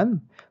Ironman.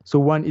 So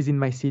one is in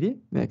my city,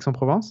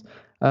 Aix-en-Provence.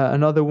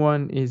 Another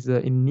one is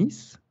in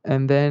Nice,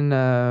 and then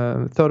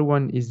third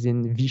one is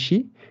in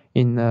Vichy,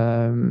 in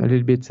a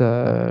little bit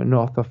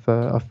north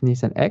of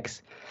Nice and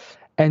Aix.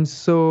 And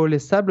so Les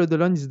Sables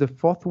d'Olonne is the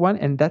fourth one,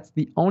 and that's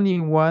the only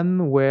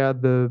one where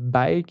the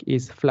bike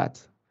is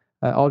flat.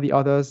 All the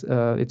others,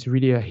 it's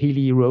really a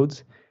hilly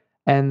roads,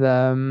 and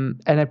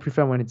I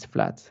prefer when it's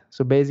flat.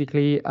 So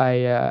basically,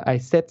 I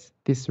set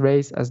this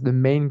race as the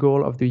main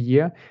goal of the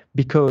year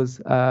because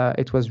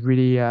it was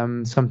really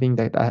something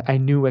that I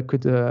knew I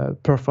could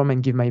perform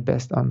and give my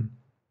best on.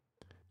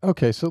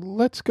 Okay, so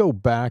let's go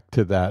back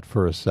to that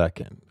for a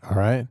second. All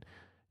right.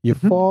 You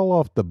Mhm. fall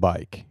off the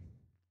bike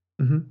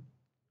Mhm.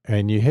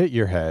 and you hit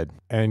your head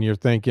and you're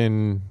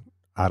thinking,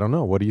 I don't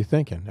know, what are you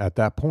thinking at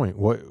that point?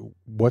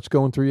 What's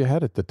going through your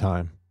head at the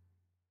time?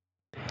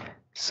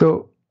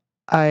 So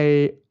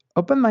I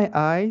open my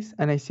eyes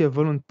and I see a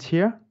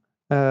volunteer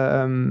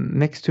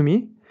next to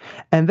me.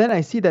 And then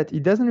I see that he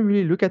doesn't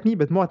really look at me,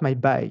 but more at my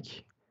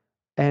bike.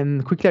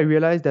 And quickly I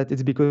realized that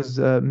it's because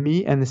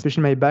me and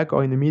especially my bike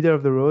are in the middle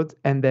of the road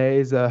and there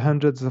is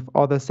hundreds of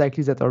other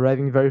cyclists that are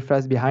arriving very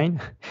fast behind.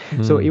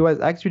 So he Mm. was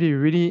actually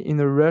really in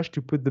a rush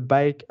to put the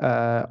bike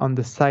on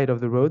the side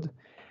of the road.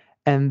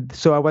 And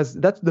so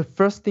that's the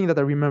first thing that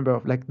I remember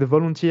of, like the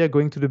volunteer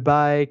going to the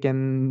bike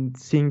and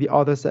seeing the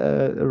other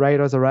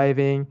riders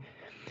arriving.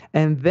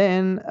 And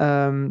then,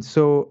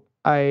 so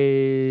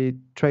I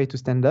try to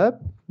stand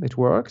up. It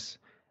works.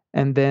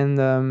 And then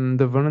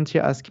the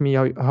volunteer asked me,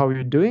 how are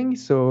you doing?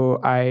 So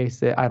I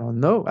say, I don't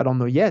know. I don't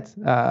know yet.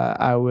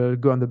 I will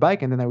go on the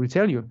bike and then I will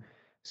tell you.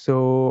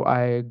 So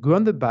I go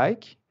on the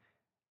bike.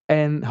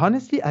 And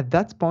honestly, at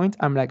that point,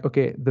 I'm like,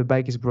 okay, the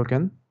bike is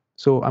broken.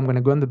 So I'm going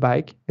to go on the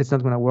bike. It's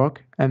not going to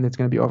work and it's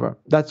going to be over.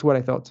 That's what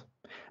I thought.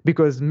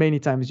 Because many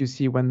times you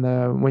see when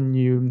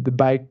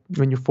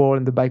you fall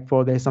and the bike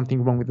fall, there's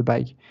something wrong with the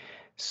bike.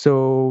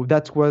 So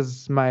that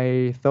was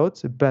my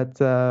thought, but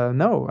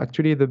no,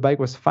 actually the bike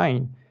was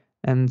fine,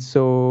 and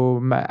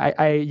so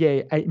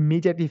I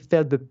immediately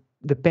felt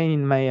the pain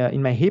in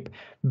my hip,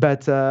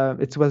 but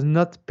it was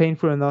not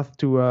painful enough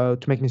to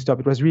make me stop.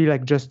 It was really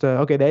like just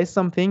okay, there is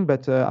something,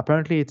 but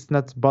apparently it's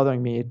not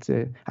bothering me.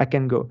 I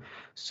can go.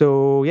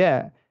 So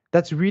yeah,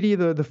 that's really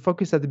the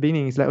focus at the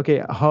beginning. It's like,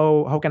 okay,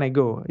 how can I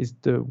go? Is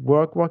the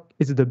work?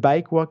 Is the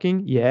bike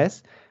working?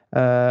 Yes.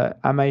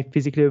 Am I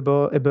physically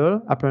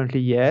able? Apparently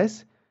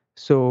yes.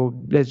 So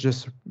let's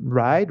just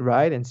ride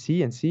and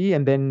see and see.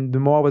 And then the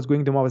more I was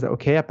going, the more I was like,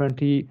 okay,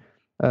 apparently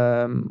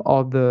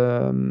all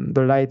the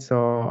lights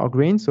are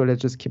green. So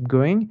let's just keep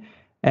going.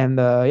 And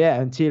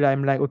yeah, until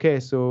I'm like, okay,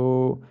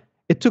 so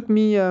it took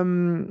me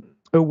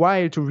a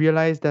while to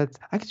realize that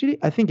actually,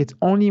 I think it's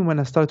only when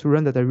I started to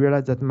run that I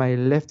realized that my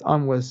left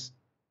arm was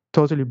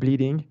totally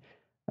bleeding.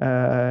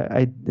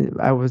 I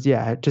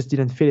I just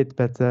didn't feel it,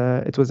 but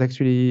it was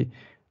actually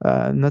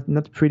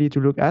not pretty to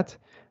look at.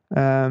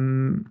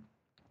 Um,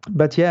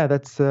 but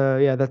that's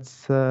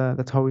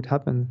how it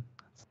happened.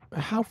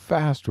 How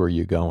fast were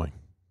you going?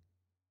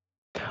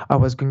 I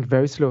was going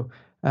very slow.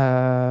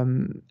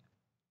 Um,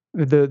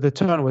 the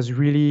turn was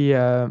really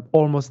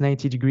almost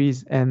 90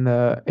 degrees, and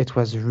it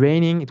was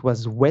raining. It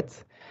was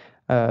wet.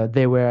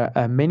 There were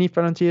many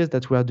volunteers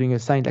that were doing a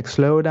sign like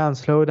slow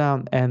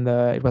down, and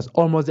it was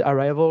almost the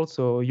arrival,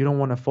 so you don't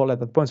want to fall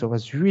at that point. So I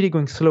was really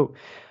going slow.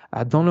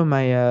 I don't know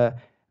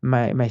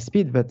my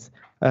speed, but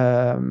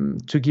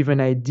to give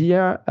an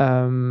idea,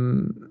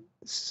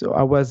 so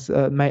I was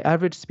my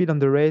average speed on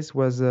the race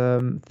was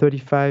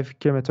 35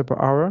 kilometer per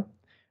hour.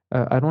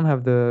 I don't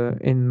have the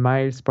in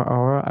miles per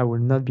hour. I will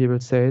not be able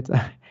to say it.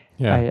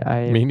 Yeah,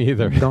 I me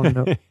neither. don't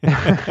know.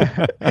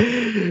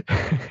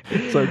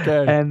 It's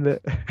okay.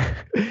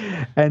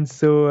 And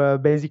so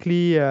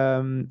basically,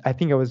 I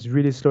think I was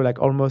really slow, like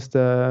almost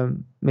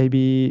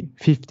maybe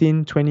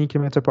 15, 20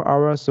 kilometer per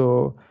hour.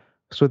 So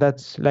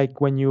that's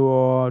like when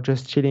you're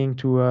just chilling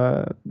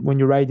when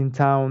you ride in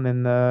town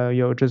and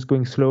you're just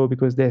going slow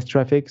because there's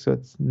traffic, so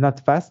it's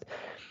not fast.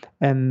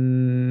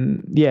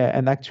 And yeah,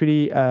 and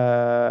actually,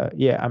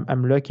 yeah,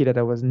 I'm lucky that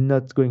I was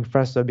not going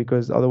faster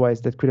because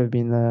otherwise that could have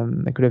been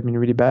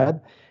really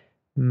bad.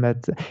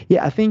 But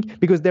yeah, I think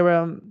because there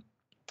were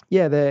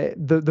yeah,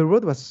 the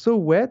road was so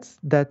wet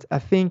that I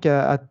think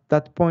at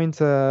that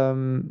point I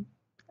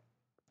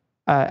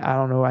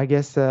don't know, I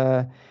guess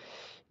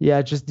yeah,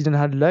 I just didn't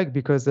have luck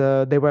because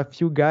there were a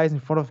few guys in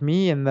front of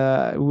me and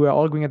we were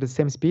all going at the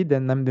same speed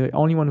and I'm the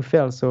only one who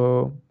fell.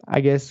 So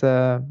I guess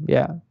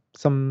yeah,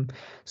 some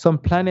some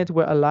planets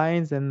were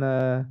aligned and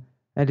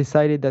I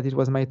decided that it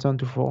was my turn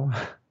to fall.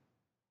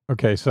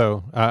 Okay,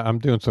 so I'm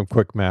doing some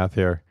quick math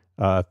here.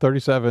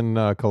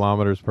 37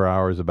 kilometers per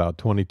hour is about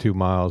 22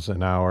 miles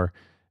an hour.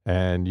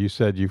 And you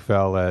said you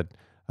fell at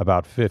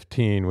about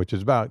 15, which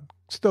is about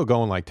still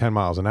going like 10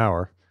 miles an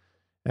hour.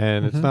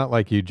 And it's Mm-hmm. not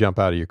like you jump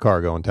out of your car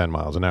going 10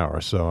 miles an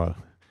hour. So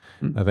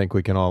I think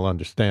we can all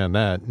understand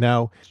that.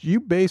 Now,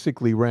 you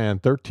basically ran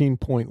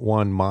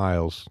 13.1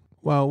 miles.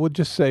 Well, we'll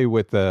just say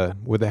with a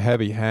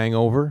heavy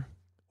hangover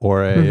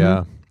or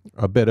Mm-hmm.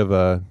 a bit of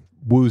a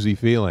woozy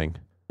feeling,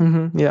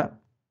 Mm-hmm. Yeah.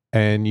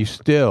 and you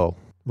still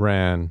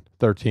ran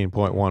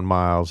 13.1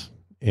 miles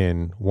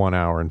in 1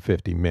 hour and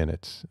 50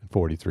 minutes and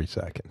 43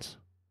 seconds.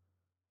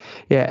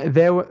 Yeah,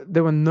 there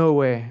were no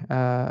way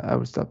I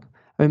would stop.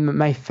 I mean,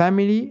 my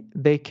family,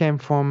 they came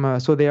from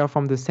so they are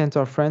from the center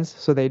of France,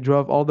 so they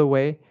drove all the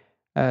way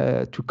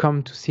to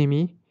come to see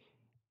me.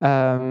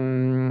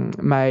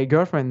 My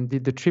girlfriend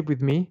did the trip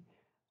with me.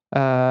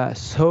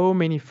 So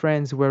many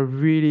friends were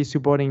really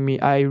supporting me.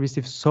 I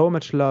received so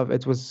much love.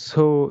 It was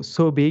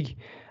so big.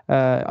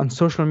 On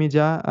social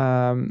media,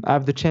 I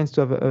have the chance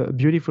to have a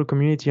beautiful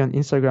community on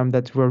Instagram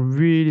that were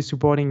really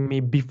supporting me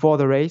before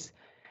the race.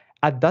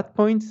 At that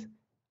point,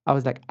 I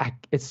was like,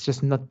 it's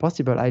just not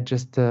possible.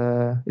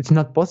 It's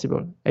not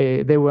possible.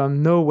 There were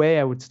no way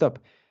I would stop.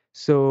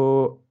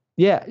 So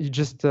yeah, you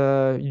just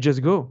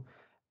go.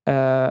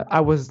 Uh,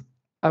 I was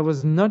I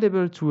was not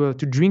able to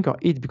drink or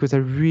eat because I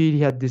really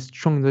had this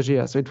strong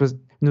nausea. So it was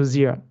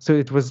nausea. So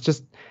it was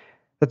just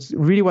that's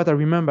really what I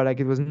remember. Like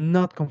it was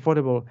not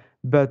comfortable,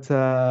 but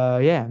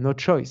yeah, no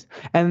choice.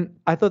 And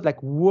I thought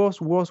like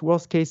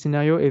worst case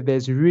scenario, if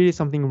there's really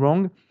something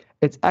wrong,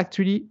 it's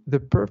actually the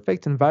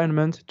perfect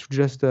environment to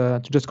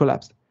just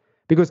collapse.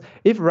 Because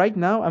if right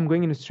now I'm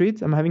going in the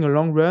street, I'm having a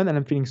long run and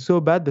I'm feeling so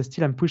bad, but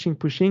still I'm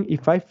pushing.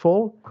 If I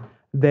fall,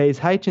 there is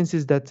high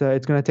chances that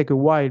it's gonna take a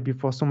while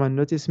before someone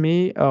notice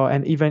me,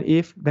 and even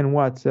if, then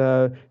what?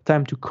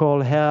 Time to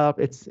call help.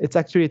 It's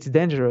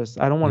dangerous.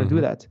 I don't want to do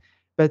Mm-hmm. that.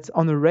 But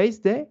on a race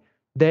day,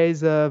 there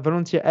is a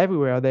volunteer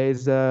everywhere.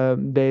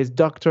 There's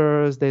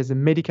doctors. There's a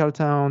medical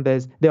town.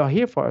 They are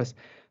here for us.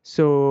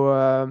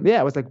 So yeah,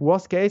 I was like,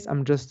 worst case,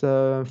 I'm just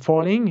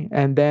falling,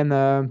 and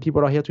then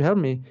people are here to help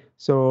me.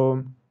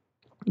 So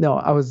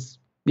no,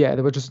 yeah,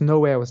 there was just no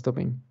way I was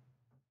stopping.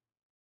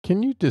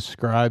 Can you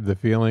describe the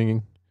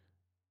feeling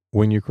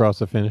when you cross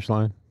the finish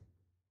line?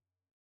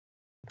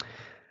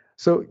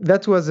 So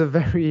that was a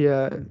very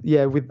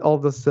yeah, with all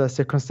those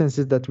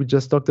circumstances that we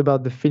just talked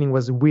about, the feeling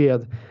was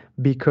weird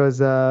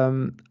because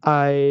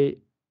I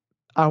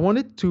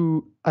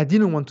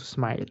didn't want to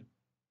smile.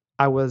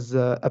 I was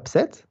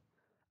upset.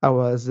 I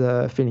was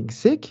feeling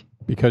sick.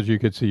 Because you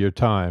could see your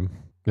time.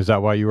 Is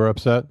that why you were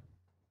upset?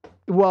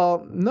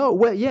 Well, no,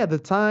 well, yeah, the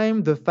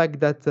time, the fact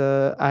that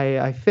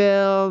I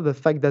fell, the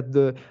fact that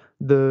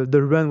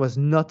the run was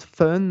not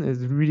fun, it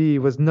really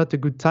was not a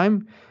good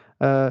time.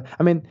 I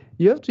mean,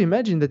 you have to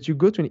imagine that you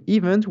go to an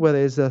event where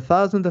there's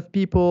thousands of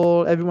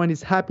people, everyone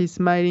is happy,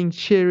 smiling,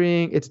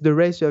 cheering. It's the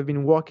race you have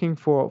been working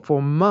for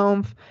a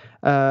month.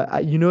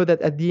 You know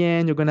that at the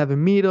end you're gonna have a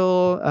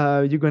medal,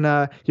 you're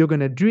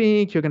gonna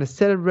drink, you're gonna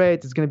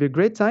celebrate. It's gonna be a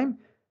great time,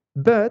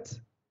 but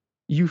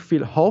you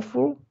feel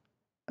awful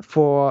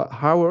for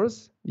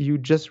hours. You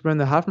just run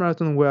a half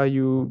marathon where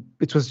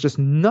it was just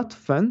not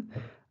fun.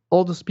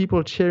 All those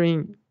people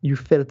cheering, you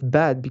felt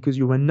bad because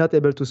you were not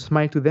able to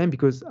smile to them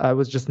because I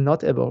was just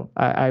not able.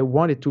 I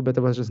wanted to, but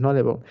I was just not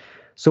able.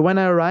 So when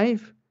I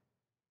arrive,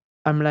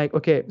 I'm like,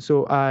 okay,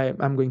 so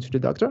I'm going to the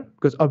doctor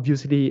because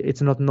obviously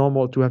it's not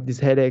normal to have this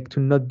headache, to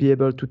not be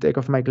able to take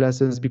off my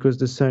glasses because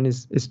the sun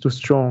is too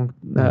strong.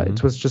 Mm-hmm.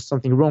 It was just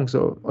something wrong.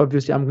 So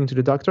obviously I'm going to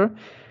the doctor.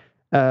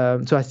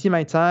 So I see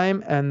my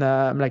time and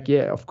I'm like,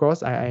 yeah, of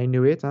course, I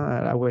knew it.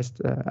 I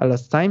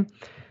lost time.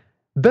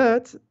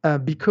 But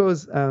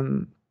because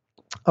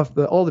of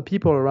all the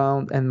people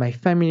around and my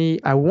family,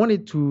 I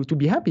wanted to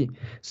be happy.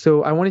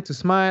 So I wanted to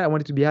smile. I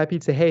wanted to be happy,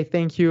 to say, hey,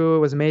 thank you. It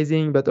was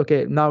amazing. But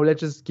okay, now let's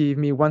just give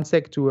me 1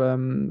 sec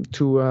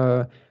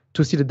to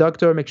see the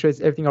doctor, make sure it's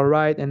everything all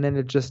right. And then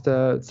let's just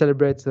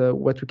celebrate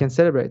what we can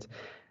celebrate.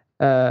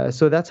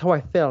 So that's how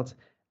I felt.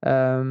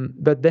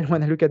 But then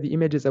when I look at the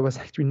images, I was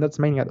actually not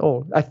smiling at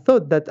all. I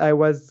thought that I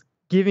was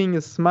giving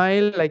a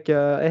smile, like,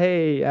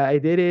 hey, I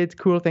did it,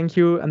 cool, thank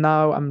you. And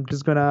now I'm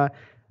just gonna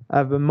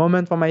have a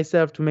moment for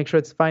myself to make sure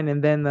it's fine,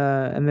 and then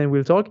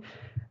we'll talk.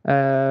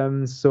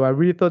 So I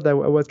really thought that I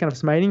was kind of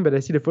smiling, but I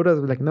see the photos,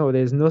 I was like, no,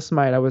 there's no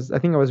smile. I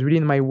think I was really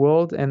in my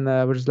world, and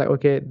I was just like,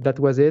 okay, that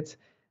was it.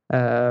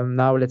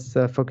 Now let's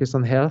focus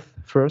on health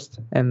first,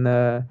 and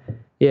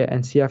yeah,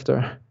 and see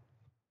after.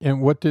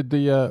 And what did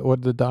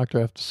the doctor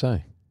have to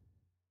say?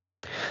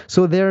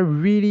 So they're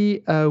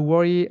really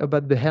worried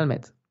about the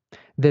helmet.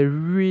 They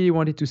really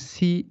wanted to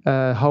see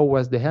how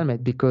was the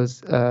helmet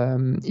because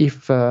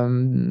if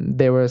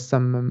there were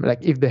some like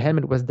if the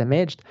helmet was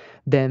damaged,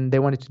 then they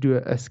wanted to do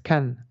a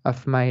scan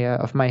of my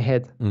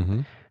head.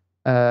 Mm-hmm.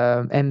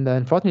 And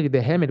unfortunately,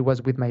 the helmet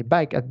was with my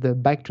bike at the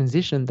bike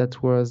transition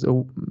that was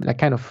like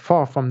kind of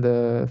far from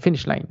the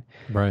finish line.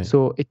 Right.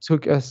 So it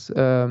took us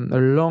a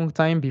long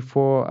time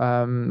before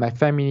my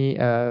family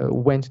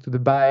went to the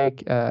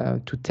bike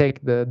to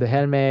take the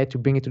helmet, to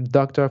bring it to the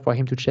doctor for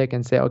him to check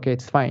and say, okay,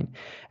 it's fine.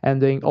 And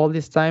during all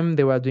this time,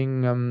 they were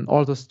doing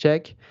all those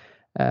checks,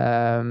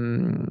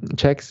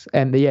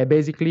 and yeah,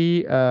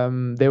 basically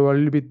they were a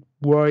little bit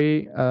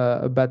worried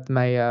about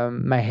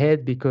my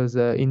head because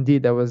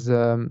indeed I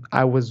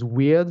was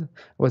weird,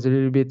 was a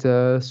little bit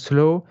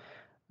slow,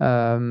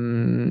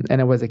 and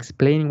I was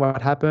explaining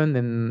what happened,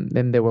 and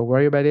then they were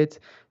worried about it.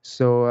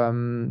 So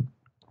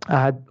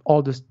I had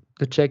all the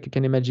check you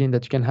can imagine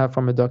that you can have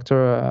from a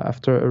doctor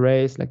after a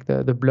race, like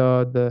the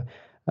blood, the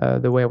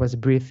way I was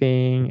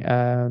breathing,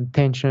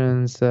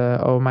 tensions,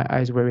 how my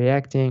eyes were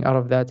reacting, all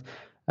of that.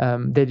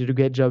 They did a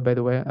great job, by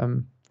the way.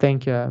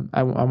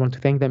 I want to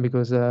thank them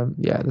because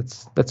yeah,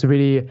 that's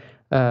really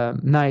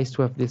nice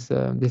to have this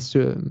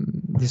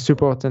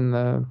support and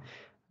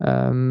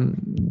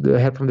the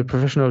help from the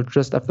professional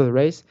just after the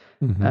race.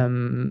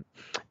 And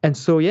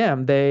so yeah,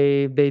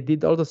 they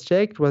did all those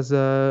checks. It was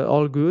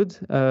all good.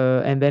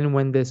 And then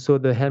when they saw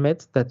the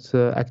helmet that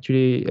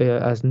actually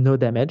has no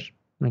damage,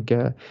 like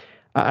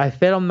I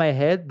fell on my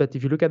head, but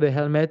if you look at the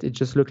helmet, it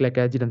just looked like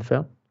I didn't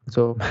fall.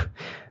 So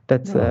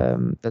that's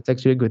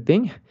actually a good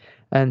thing.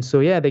 And so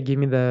yeah, they give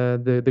me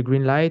the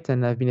green light,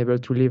 and I've been able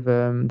to leave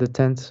the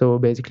tent. So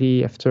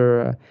basically,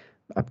 after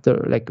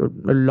like a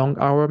long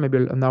hour, maybe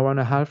an hour and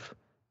a half,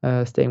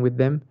 staying with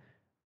them.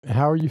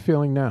 How are you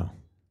feeling now?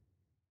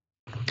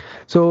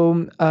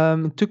 So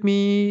it took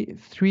me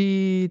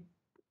 2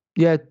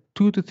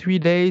 to 3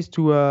 days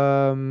to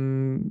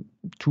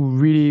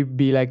really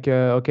be like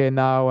okay,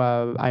 now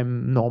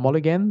I'm normal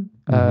again.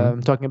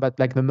 I'm talking about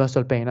like the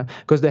muscle pain,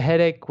 because the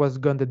headache was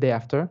gone the day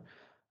after.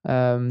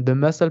 The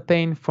muscle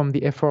pain from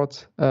the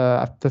effort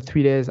after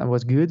 3 days I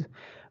was good,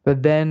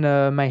 but then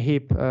my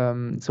hip.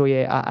 So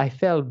yeah, I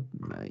felt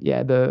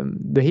yeah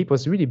the hip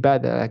was really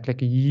bad,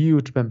 like a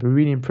huge bump,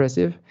 really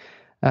impressive.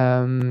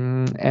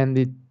 And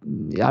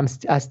I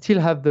still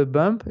have the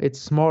bump. It's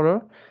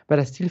smaller, but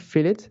I still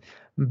feel it.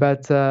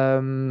 But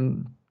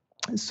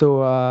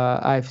so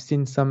I've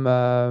seen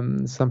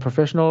some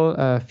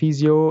professional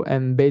physio,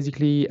 and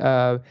basically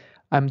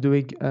I'm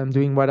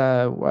doing what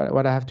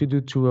I have to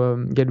do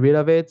to get rid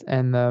of it,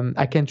 and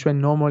I can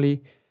train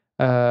normally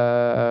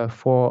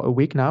for a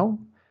week now.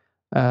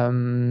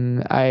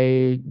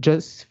 I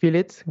just feel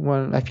it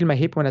when I feel my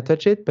hip when I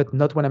touch it, but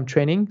not when I'm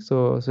training.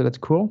 So that's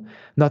cool.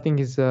 Nothing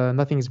is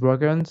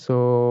broken.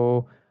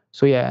 So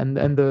yeah,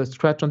 and the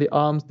scratch on the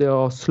arms, they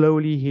are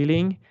slowly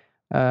healing,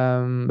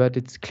 but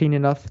it's clean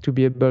enough to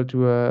be able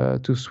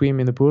to swim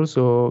in the pool.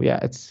 So yeah,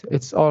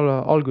 it's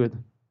all good.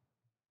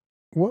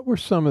 What were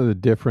some of the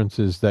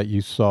differences that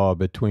you saw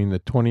between the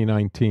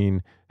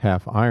 2019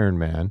 half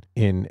Ironman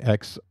in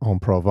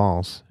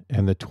Aix-en-Provence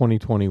and the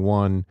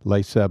 2021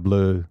 Les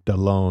Sables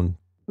d'Olonne?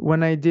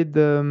 When I did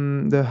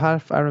the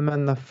half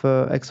Ironman of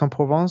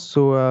Aix-en-Provence,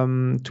 so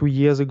 2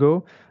 years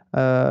ago,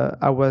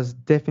 I was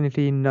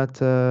definitely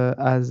not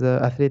as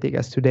athletic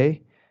as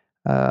today.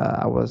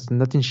 I was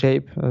not in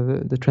shape.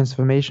 The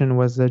transformation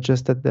was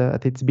just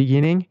at its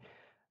beginning.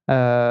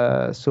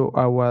 So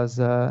I was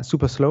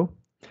super slow.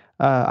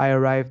 I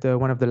arrived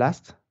one of the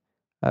last.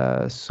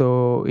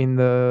 So in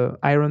the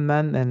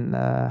Ironman and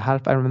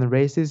half Ironman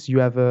races, you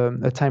have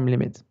a time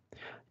limit.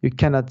 You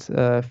cannot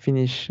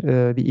finish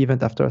the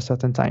event after a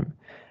certain time.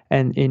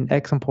 And in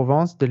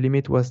Aix-en-Provence, the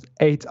limit was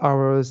 8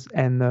 hours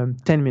and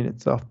 10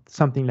 minutes or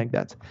something like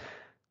that.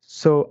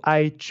 So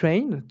I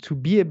trained to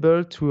be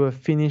able to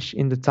finish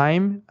in the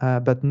time,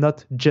 but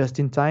not just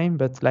in time,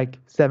 but like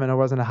 7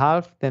 hours and a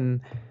half.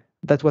 Then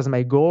that was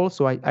my goal.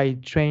 So I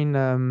trained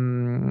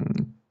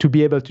to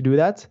be able to do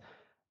that.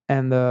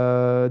 And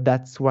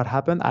that's what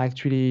happened.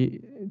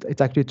 It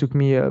actually took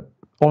me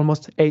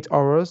almost 8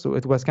 hours. So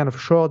it was kind of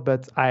short,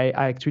 but I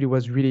actually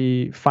was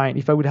really fine.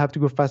 If I would have to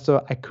go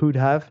faster, I could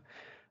have.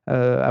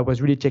 I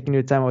was really checking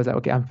the time. I was like,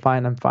 okay, I'm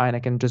fine. I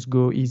can just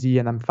go easy,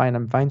 and I'm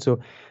fine. So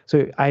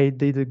I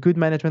did a good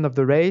management of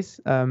the race,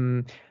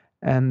 and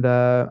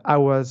I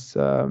was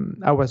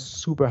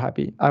super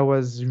happy. I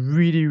was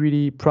really,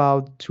 really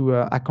proud to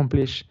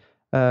accomplish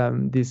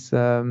this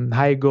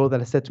high goal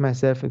that I set to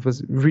myself. It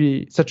was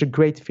really such a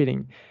great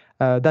feeling.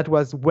 That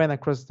was when I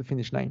crossed the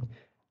finish line.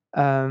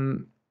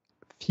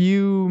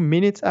 Few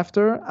minutes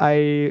after,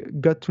 I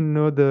got to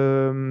know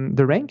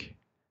the rank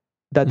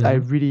that I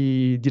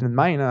really didn't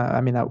mind.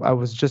 I mean, I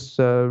was just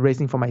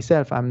racing for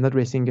myself. I'm not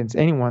racing against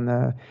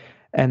anyone.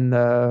 And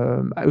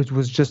it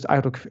was just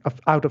out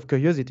of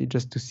curiosity,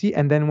 just to see.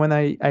 And then when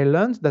I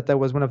learned that I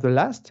was one of the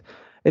last,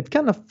 it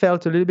kind of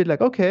felt a little bit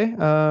like, okay,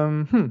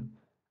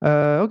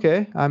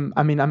 okay.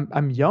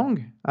 I'm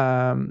young.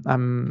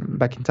 I'm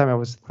back in time. I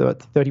was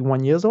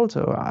 31 years old,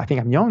 so I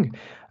think I'm young.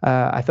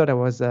 I thought I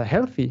was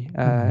healthy,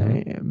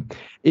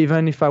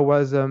 even if I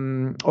was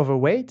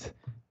overweight.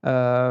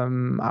 I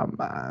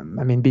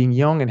mean, being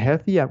young and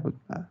healthy, I would,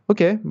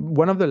 okay,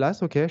 one of the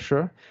last, okay,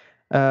 sure.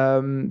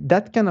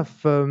 that kind of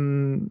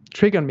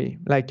triggered me.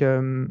 Like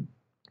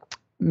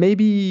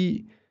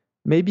maybe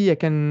I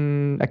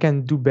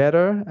can do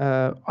better.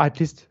 At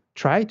least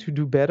try to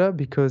do better,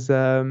 because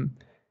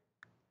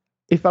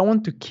if I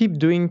want to keep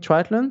doing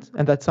triathlons,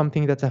 and that's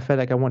something that I felt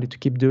like I wanted to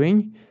keep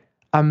doing,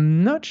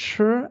 I'm not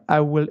sure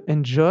I will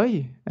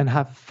enjoy and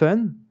have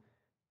fun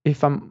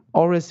if I'm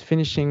always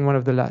finishing one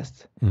of the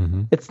last.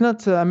 Mm-hmm. It's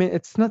not,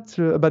 it's not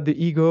about the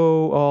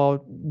ego or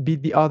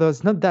beat the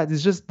others. Not that.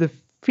 It's just the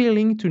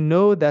feeling to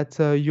know that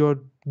you're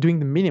doing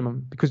the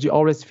minimum, because you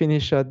always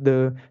finish at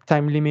the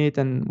time limit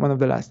and one of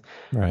the last.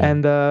 Right.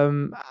 And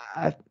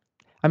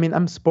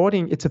I'm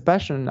sporting. It's a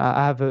passion.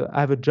 I have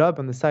a job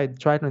on the side.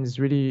 Triathlon is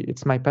really,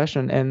 it's my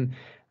passion, and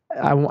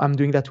I'm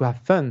doing that to have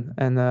fun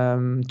and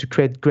to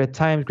create great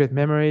times, great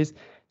memories.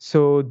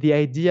 So the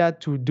idea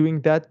to doing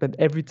that, but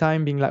every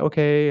time being like,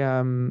 okay,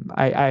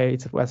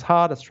 it was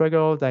hard. I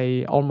struggled.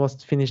 I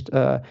almost finished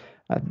at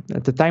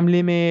the time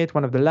limit,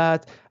 one of the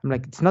last. I'm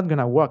like, it's not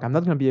gonna work. I'm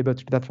not gonna be able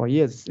to do that for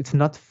years. It's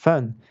not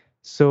fun.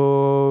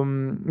 So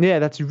yeah,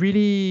 that's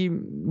really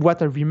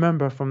what I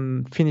remember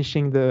from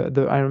finishing the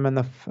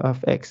Ironman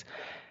of X.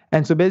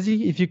 And so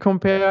basically, if you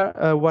compare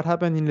what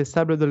happened in Les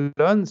Sables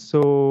d'Olonne,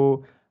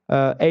 so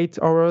 8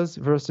 hours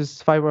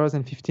versus 5 hours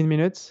and 15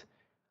 minutes.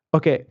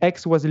 Okay,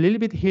 X was a little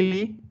bit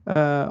hilly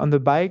on the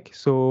bike,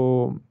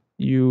 so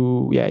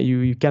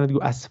you cannot go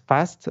as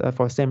fast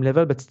for the same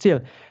level, but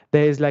still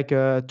there is like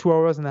a 2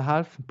 hours and a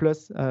half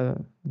plus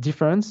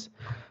difference.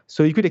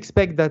 So you could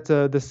expect that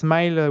the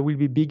smile will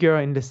be bigger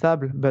in the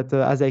Sable, but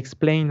as I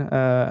explained,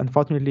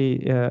 unfortunately,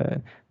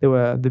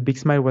 the big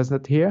smile was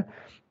not here.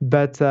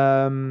 But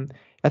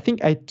I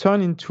think I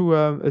turned into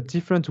a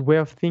different way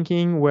of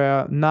thinking,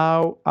 where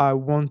now I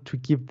want to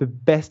give the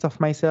best of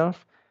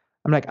myself.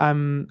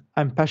 I'm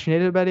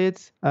passionate about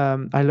it.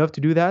 I love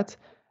to do that,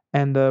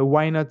 and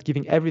why not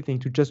giving everything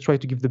to just try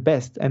to give the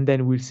best, and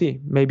then we'll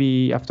see.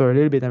 Maybe after a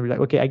little bit, I'm like,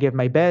 okay, I gave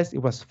my best. It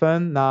was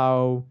fun.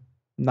 Now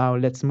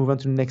let's move on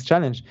to the next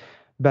challenge.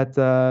 But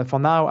for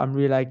now, I'm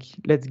really like,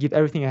 let's give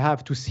everything I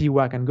have to see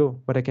where I can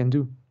go, what I can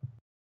do.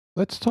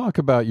 Let's talk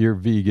about your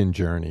vegan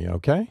journey,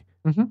 okay?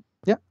 Mm-hmm.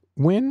 Yeah.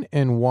 When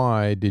and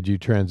why did you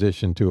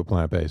transition to a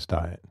plant-based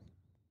diet?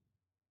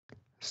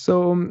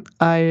 So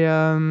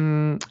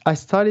I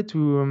started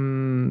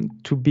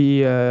to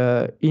be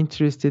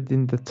interested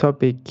in the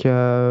topic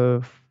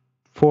 4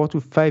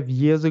 to 5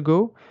 years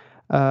ago,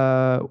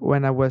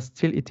 when I was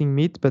still eating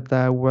meat, but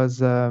I was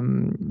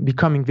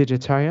becoming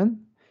vegetarian.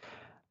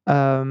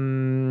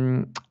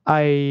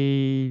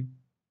 I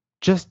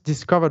just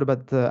discovered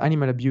about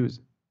animal abuse.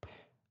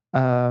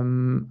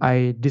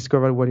 I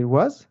discovered what it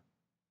was.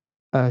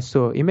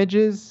 Saw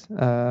images,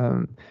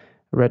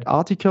 read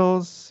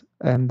articles,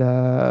 and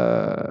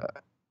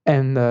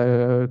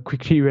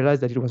quickly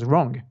realized that it was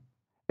wrong.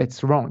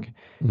 It's wrong.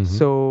 Mm-hmm.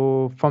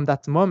 So from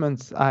that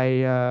moment,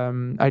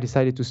 I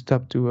decided to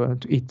stop to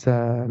eat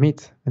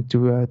meat and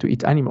to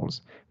eat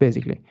animals,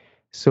 basically.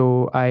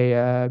 So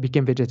I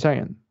became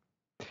vegetarian.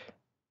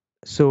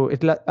 So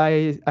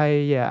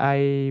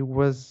I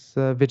was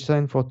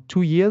vegetarian for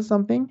 2 years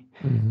something.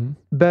 Mm-hmm.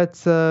 But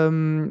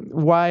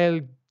while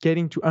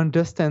getting to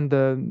understand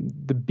the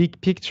big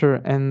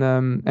picture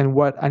and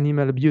what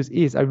animal abuse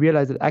is, I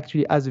realized that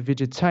actually as a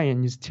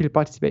vegetarian, you still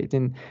participate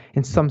in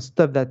some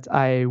stuff that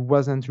I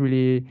wasn't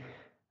really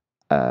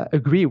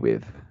agree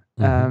with.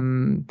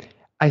 Mm-hmm.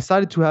 I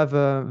started to have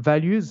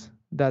values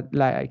that,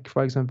 like,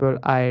 for example,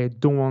 I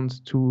don't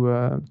want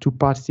to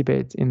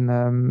participate in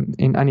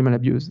animal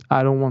abuse.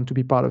 I don't want to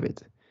be part of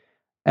it.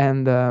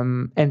 And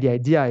the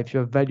idea, if you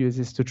have values,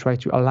 is to try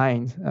to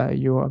align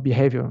your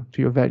behavior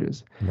to your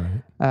values.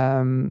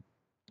 Right.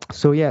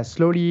 So yeah,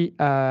 slowly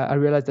I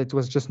realized that it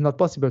was just not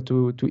possible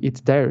to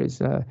eat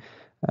dairies.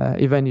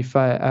 Even if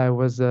I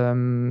was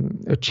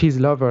a cheese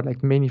lover,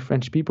 like many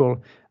French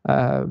people,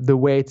 the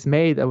way it's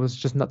made, I was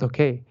just not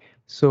okay.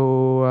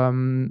 So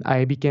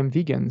I became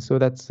vegan. So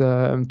that's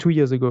 2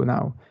 years ago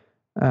now.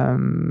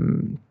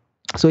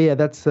 So yeah,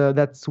 that's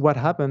what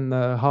happened.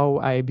 How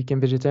I became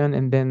vegetarian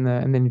and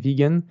then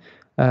vegan.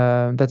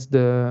 That's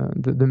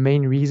the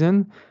main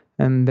reason.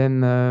 And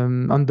then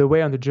on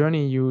the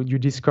journey, you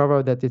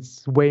discover that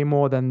it's way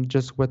more than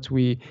just what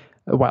we.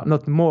 Well,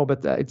 not more,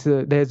 but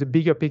there's a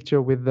bigger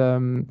picture with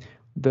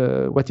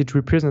what it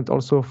represents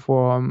also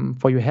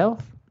for your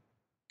health.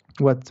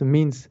 What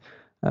means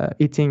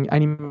eating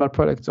animal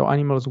products or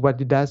animals,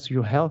 what it does to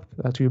your health,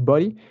 to your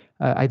body.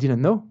 I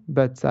didn't know,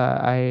 but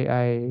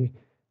I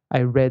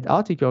read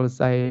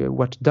articles, I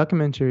watched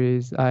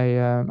documentaries,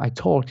 I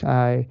talked,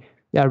 I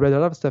read a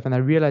lot of stuff, and I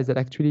realized that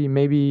actually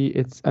maybe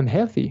it's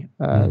unhealthy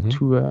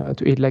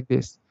to eat like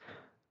this.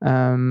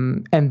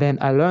 And then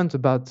I learned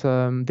about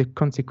the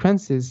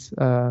consequences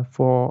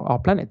for our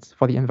planet,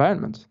 for the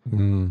environment.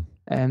 Mm.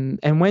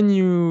 And when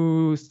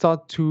you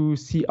start to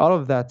see all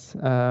of that,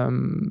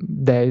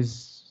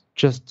 there's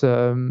just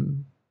no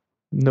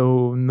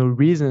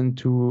reason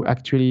to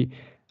actually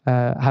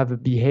have a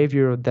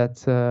behavior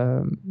that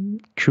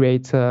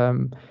creates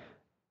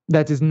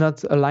that is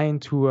not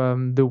aligned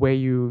to the way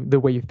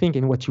you think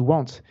and what you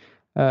want.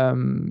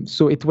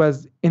 So it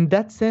was, in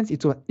that sense,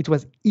 it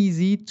was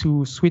easy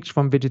to switch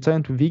from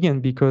vegetarian to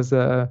vegan because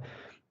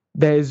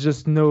there's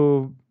just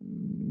no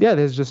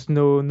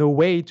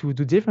way to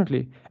do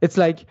differently. It's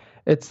like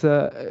it's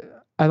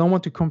I don't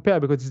want to compare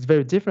because it's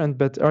very different,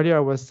 but earlier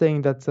I was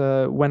saying that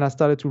when I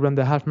started to run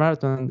the half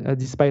marathon,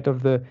 despite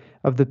of the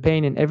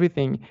pain and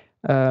everything,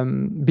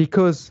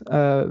 because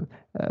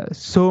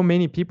so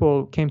many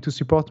people came to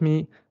support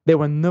me, there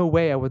was no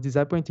way I was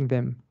disappointing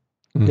them.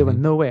 There was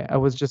no way. I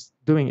was just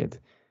doing it.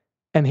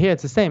 And here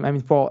it's the same. I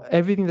mean, for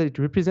everything that it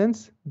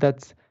represents,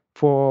 that's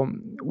for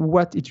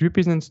what it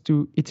represents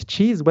to its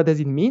cheese. What does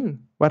it mean?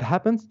 What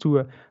happens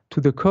to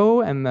the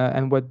cow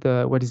and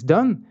what is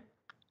done?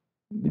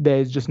 There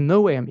is just no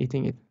way I'm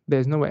eating it.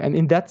 There's no way. And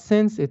in that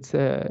sense, it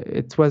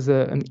was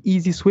an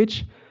easy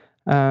switch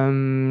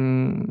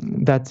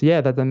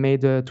that I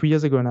made 2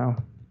 years ago now.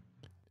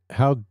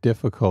 How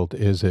difficult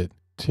is it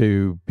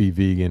to be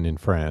vegan in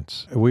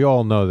France? We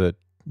all know that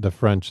the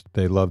French,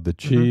 they love the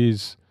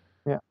cheese.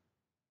 Yeah.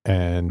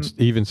 And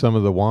even some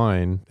of the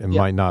wine, it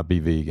might not be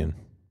vegan.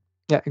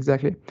 Yeah,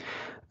 exactly.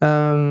 I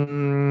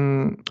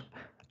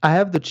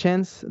have the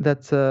chance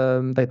that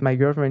my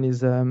girlfriend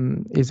is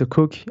a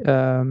cook.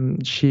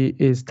 She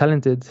is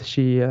talented.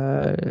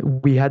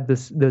 We had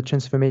the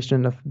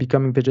transformation of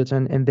becoming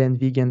vegetarian and then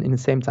vegan in the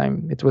same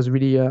time. It was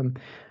really a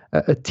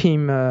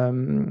team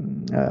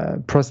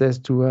process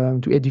to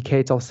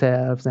educate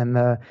ourselves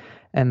and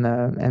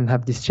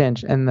have this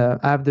change. And I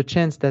have the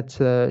chance that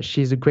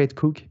she's a great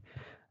cook.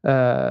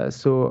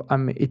 So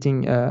I'm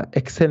eating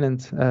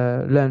excellent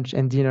lunch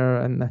and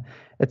dinner, and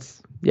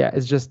it's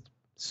just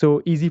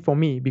so easy for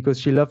me because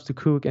she loves to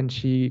cook and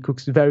she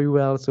cooks very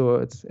well. So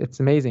it's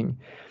amazing.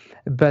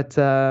 But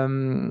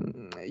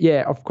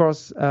of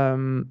course,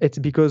 it's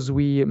because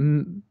we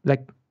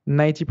like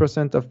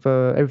 90% of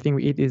everything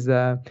we eat is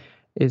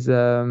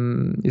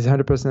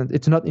 100%.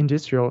 It's not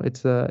industrial.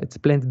 It's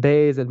plant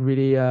based, and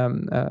really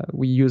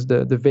we use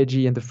the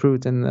veggie and the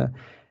fruit and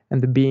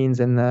the beans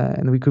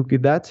and we cook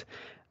with that.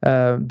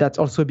 That's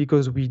also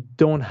because we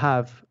don't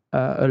have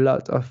a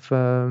lot of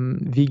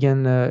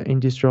vegan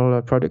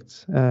industrial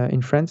products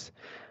in France.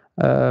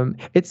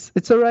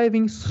 It's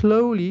arriving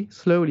slowly,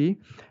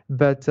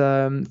 but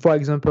for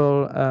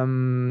example,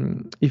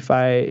 if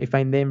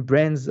I name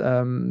brands,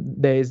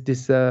 there is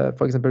this,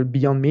 for example,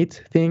 Beyond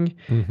Meat thing.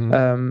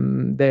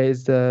 There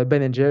is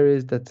Ben and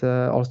Jerry's that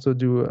also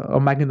do,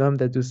 or Magnum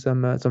that do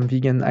some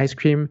vegan ice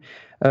cream.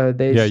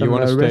 You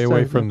want to stay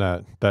away from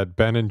that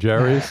Ben and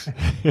Jerry's.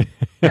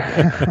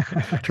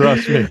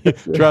 Trust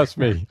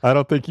me. I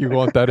don't think you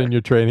want that in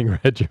your training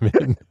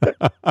regimen.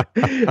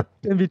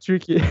 Can be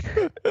tricky.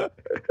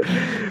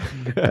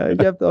 You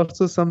have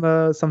also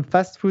some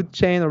fast food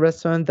chain or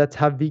restaurant that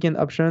have vegan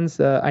options.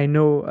 I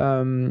know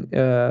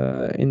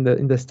in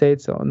the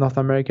States or North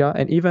America,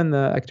 and even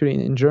actually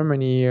in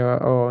Germany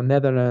or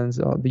Netherlands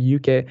or the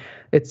UK,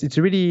 it's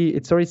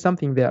already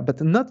something there, but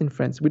not in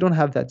France. We don't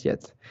have that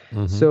yet.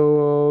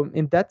 So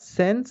in that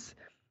sense,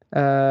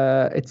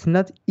 it's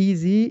not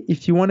easy.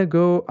 If you want to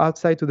go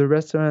outside to the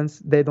restaurants,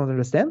 they don't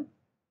understand.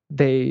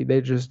 They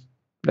just,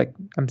 like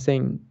I'm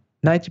saying,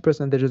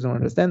 90% they just don't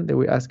understand. They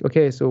will ask,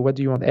 okay, so what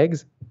do you want,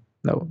 eggs?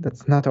 No,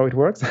 that's not how it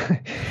works.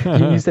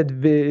 You said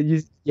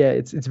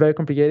it's very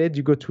complicated.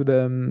 You go to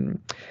the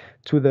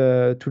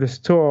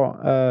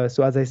store.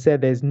 So as I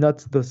said, there's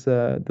not those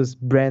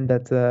brand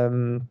that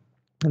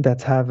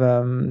have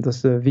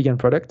those vegan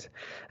product,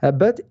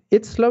 but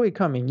it's slowly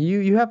coming.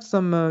 You have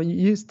some,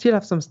 you still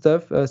have some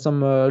stuff,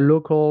 some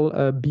local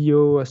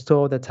bio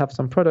store that have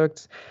some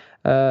products.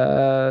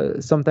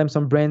 Sometimes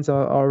some brands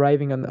are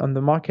arriving on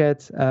the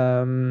market.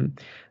 Now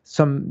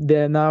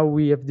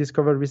we have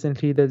discovered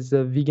recently there's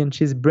a vegan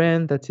cheese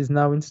brand that is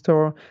now in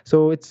store.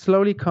 So it's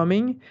slowly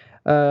coming.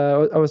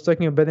 I was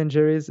talking about Ben and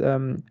Jerry's.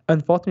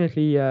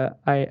 Unfortunately,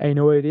 I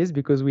know what it is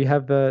because we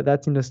have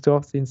that in the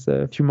store since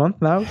a few months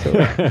now. So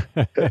I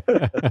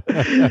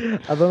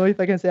don't know if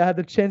I can say I had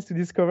the chance to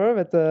discover,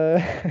 but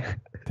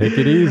take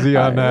it easy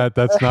on that.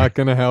 That's not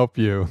going to help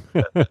you.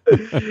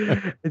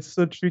 It's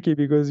so tricky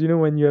because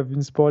when you have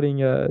been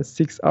sporting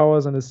 6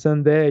 hours on a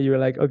Sunday, you're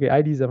like, okay,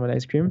 I deserve an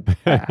ice cream.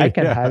 I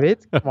can have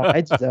it. Come on,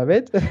 I deserve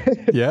it.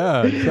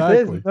 Yeah,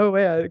 exactly. There's no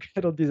way I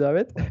don't deserve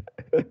it.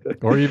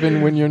 Or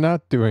even when you're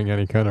not doing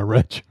any kind of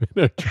regimen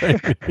or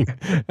training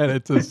and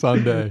it's a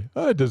Sunday,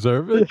 I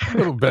deserve it.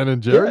 Little Ben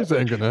and Jerry's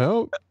ain't gonna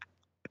help.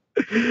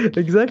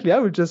 Exactly. I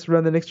would just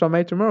run an extra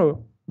mile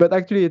tomorrow. But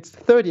actually it's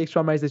 30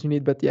 extra miles that you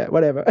need, but yeah,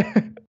 whatever.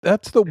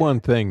 That's the one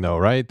thing though,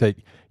 right? That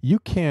you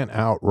can't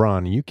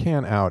outrun, you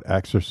can't out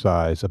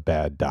exercise a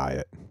bad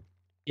diet.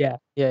 Yeah,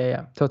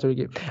 totally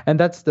agree. And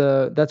that's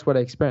what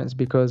I experienced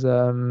because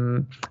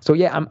I'm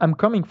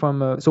coming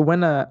from so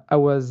when I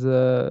was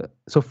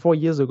 4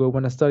 years ago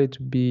when I started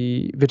to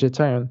be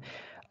vegetarian,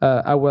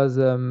 I was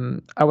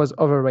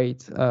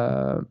overweight,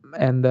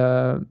 and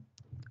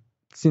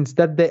since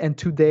that day and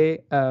today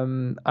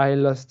I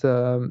lost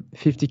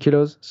 50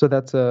 kilos, so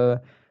that's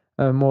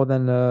more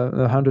than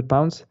 100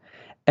 pounds,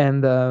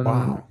 and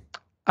wow.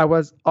 I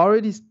was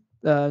already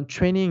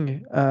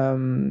training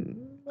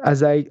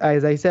as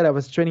I said, I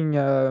was training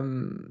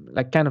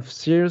like kind of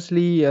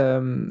seriously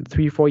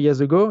 3-4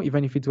 years ago,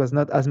 even if it was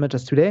not as much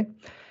as today.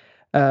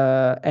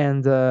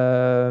 And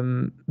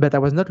but I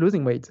was not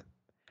losing weight.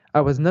 I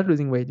was not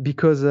losing weight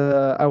because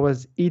I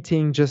was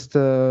eating just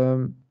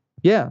vegan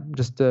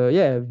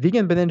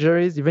Ben and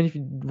Jerry's, even if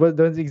it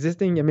wasn't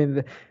existing. I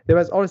mean, there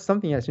was always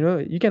something else.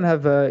 You can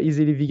have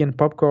easily vegan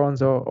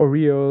popcorns or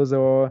Oreos,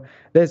 or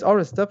there's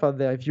always stuff out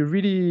there. If you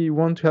really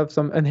want to have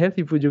some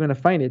unhealthy food, you're gonna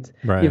find it,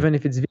 Right. even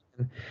if it's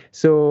vegan.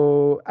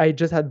 So I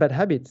just had bad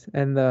habits,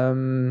 and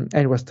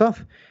it was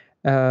tough.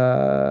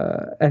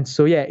 And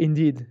so yeah,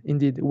 indeed,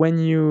 when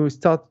you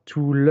start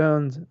to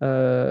learn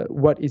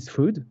what is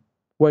food,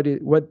 what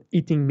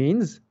eating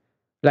means,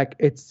 like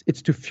it's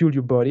to fuel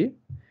your body.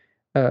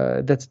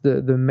 That's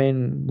the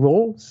main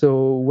role.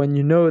 So when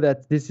you know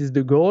that this is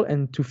the goal,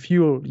 and to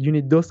fuel you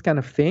need those kind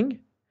of thing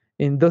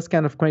in those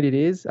kind of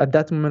quantities at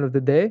that moment of the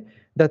day,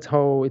 that's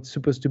how it's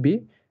supposed to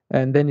be.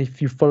 And then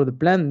if you follow the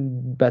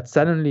plan, but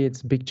suddenly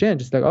it's a big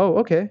change. It's like, oh,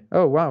 okay,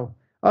 oh wow,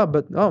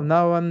 but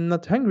now I'm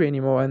not hungry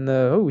anymore, and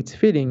it's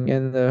feeding,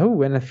 and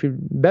and I feel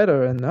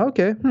better, and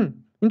okay,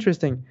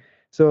 interesting.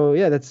 So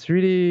yeah, that's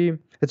really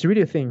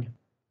a thing.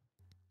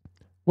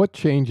 What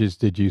changes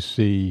did you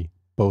see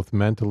both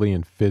mentally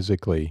and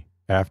physically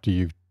after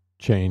you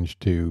changed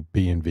to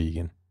being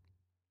vegan?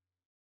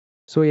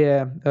 So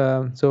yeah,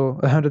 so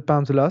 100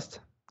 pounds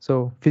lost.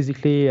 So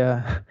physically,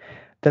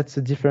 that's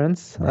the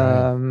difference.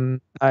 Right.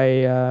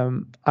 I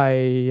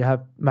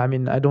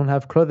don't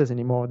have clothes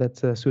anymore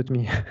that suit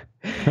me.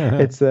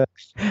 It's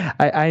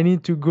I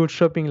need to go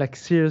shopping like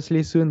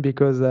seriously soon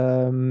because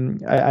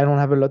I don't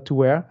have a lot to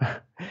wear.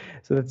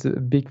 So that's a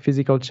big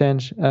physical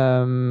change.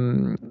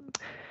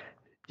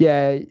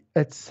 Yeah,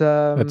 it's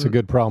That's a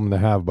good problem to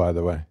have, by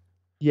the way.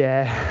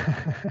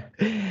 yeah,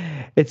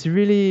 it's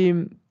really,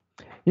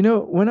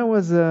 when I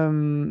was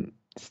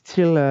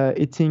still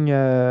eating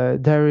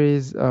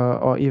dairies,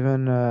 or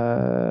even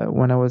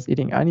when I was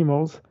eating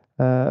animals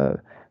uh,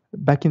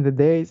 back in the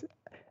days,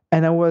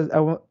 and I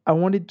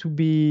wanted to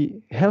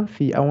be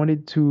healthy. I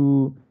wanted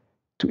to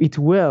eat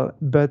well,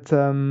 but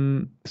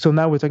so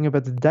now we're talking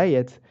about the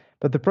diet.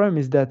 But the problem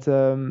is that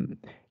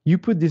you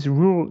put this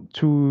rule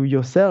to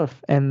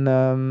yourself,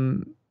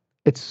 and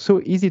it's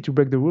so easy to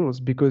break the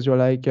rules because you're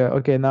like,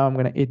 okay, now I'm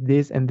gonna eat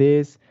this and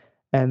this,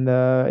 and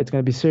it's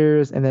gonna be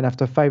serious. And then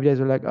after 5 days,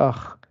 you're like,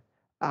 oh,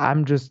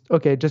 I'm just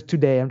okay. Just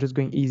today, I'm just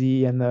going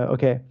easy, and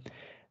okay.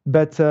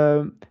 But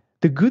the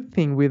good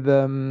thing with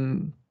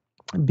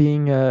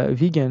being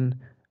vegan,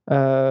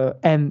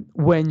 and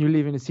when you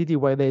live in a city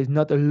where there is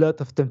not a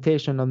lot of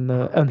temptation on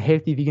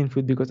unhealthy vegan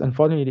food, because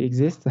unfortunately it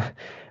exists,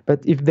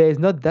 but if there is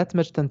not that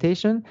much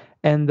temptation,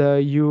 and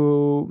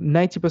you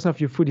 90% of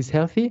your food is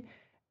healthy,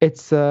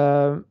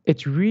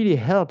 it really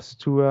helps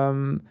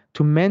to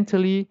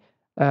mentally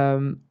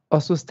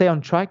also stay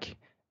on track,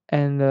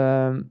 and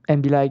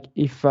be like,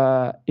 if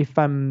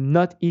I'm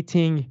not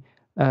eating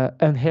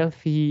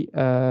unhealthy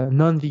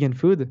non-vegan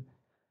food,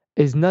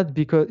 it's not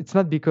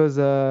because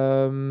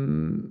I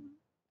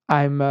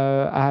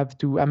have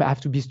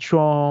to be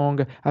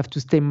strong, I have to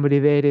stay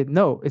motivated.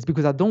 No, it's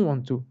because I don't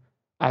want to.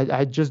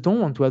 I just don't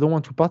want to. I don't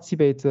want to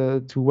participate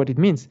to what it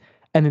means.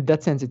 And in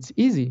that sense, it's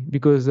easy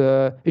because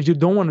if you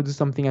don't want to do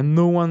something and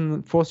no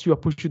one force you or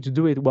push you to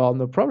do it, well,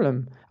 no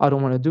problem. I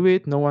don't want to do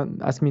it. No one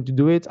asked me to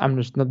do it. I'm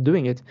just not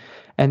doing it.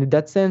 And in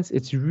that sense,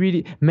 it's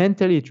really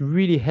mentally, it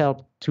really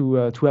helped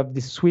to have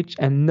this switch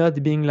and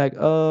not being like,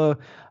 oh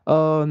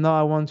no,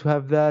 I want to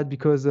have that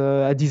because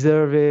I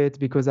deserve it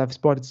because I've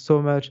sported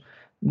so much.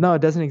 No,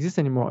 it doesn't exist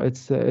anymore.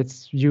 It's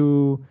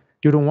you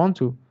don't want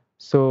to.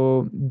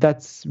 So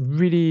that's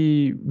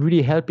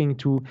really helping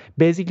to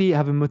basically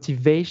have a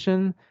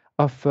motivation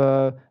of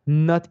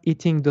not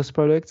eating those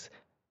products,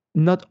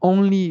 not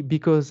only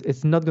because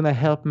it's not gonna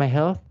help my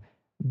health,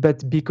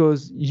 but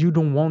because you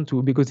don't want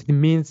to, because it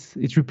means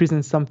it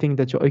represents something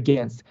that you're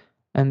against,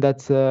 and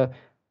that's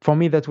for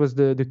me that was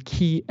the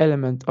key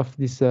element of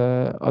this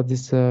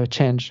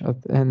change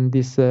and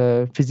this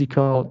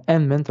physical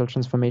and mental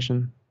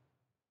transformation.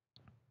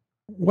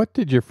 What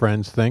did your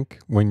friends think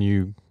when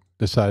you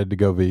decided to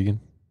go vegan?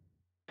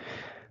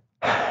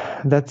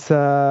 That's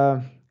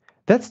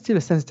that's still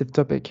a sensitive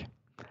topic.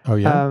 Oh,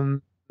 yeah?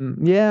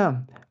 Yeah.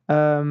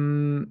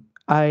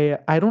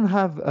 I don't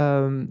have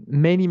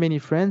many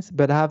friends,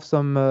 but I have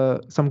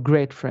some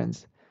great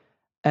friends,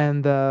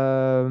 and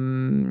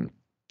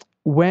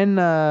when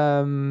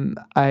I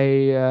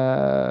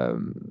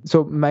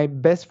so my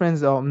best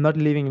friends are not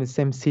living in the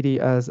same city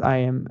as I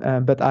am,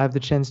 but I have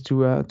the chance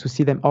to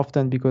see them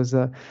often because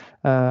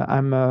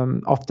I'm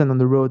often on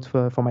the road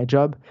for my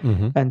job,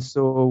 and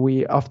so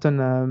we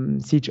often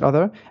see each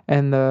other.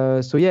 And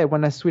so yeah,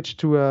 when I switched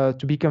to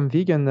become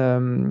vegan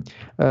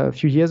a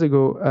few years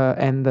ago,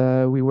 and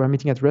we were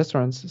meeting at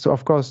restaurants, so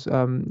of course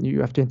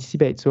you have to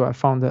anticipate. So I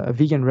found a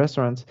vegan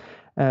restaurant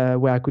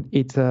where I could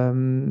eat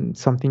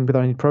something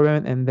without any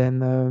problem, and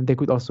then they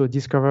could also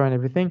discover and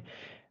everything.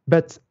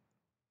 But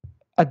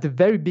at the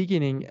very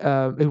beginning,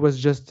 it was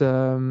just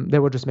they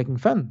were just making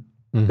fun.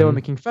 They were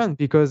making fun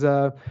because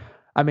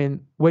I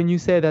mean, when you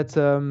say that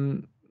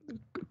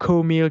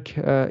cow milk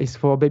is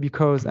for baby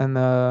cows and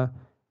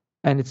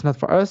it's not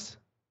for us,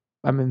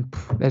 I mean,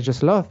 that's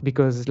just love,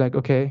 because it's like,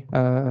 okay,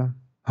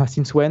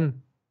 since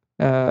when?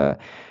 Uh,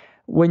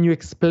 when you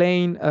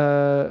explain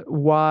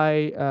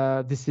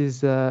why this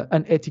is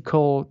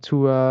unethical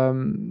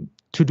to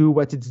do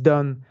what it's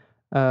done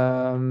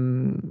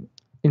in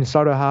a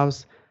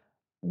slaughterhouse,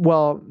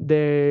 well,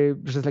 they're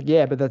just like,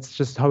 yeah, but that's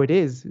just how it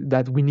is.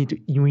 That we need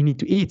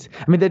to eat.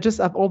 I mean, they just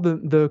have all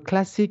the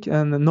classic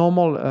and the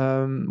normal,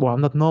 well,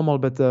 not normal,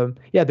 but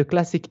yeah, the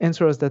classic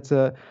answers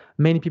that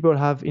many people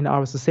have in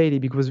our society,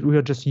 because we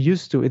are just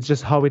used to. It's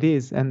just how it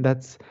is, and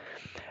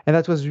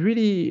that was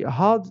really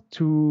hard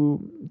to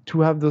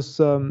have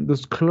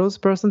those close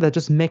persons that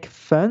just make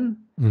fun.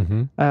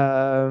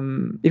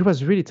 It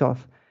was really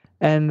tough,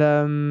 and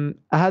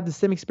I had the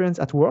same experience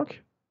at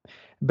work.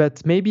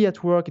 But maybe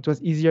at work it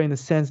was easier in the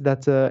sense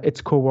that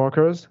it's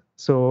co-workers,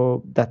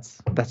 so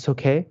that's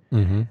okay.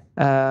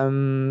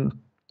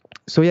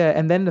 So yeah,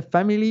 and then the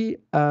family,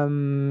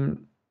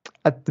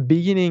 at the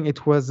beginning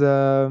it was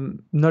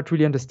not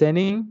really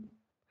understanding,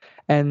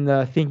 and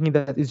thinking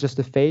that it's just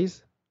a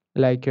phase.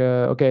 Like,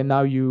 okay,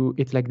 now you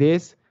eat like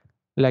this,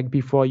 like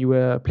before you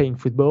were playing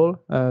football.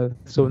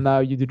 So now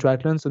you do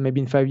triathlon, so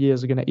maybe in 5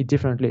 years you're gonna eat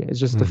differently. It's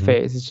just a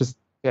phase. It's just,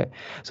 okay.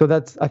 So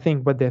that's, I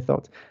think, what they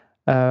thought.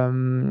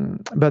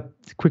 But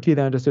quickly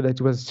they understood that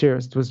it was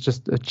serious. It was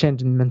just a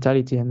change in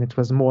mentality, and it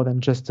was more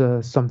than just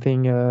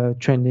something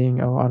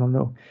trending, or I don't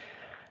know.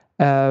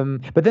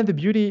 But then the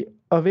beauty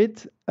of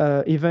it,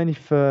 even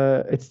if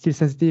it's still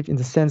sensitive in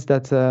the sense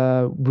that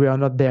we are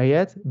not there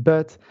yet,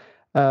 but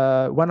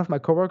one of my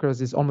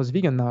coworkers is almost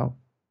vegan now.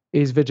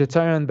 He's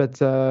vegetarian, but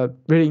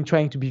really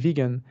trying to be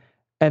vegan.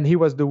 And he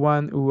was the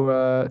one who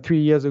 3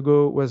 years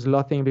ago was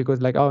laughing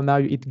because, like, oh, now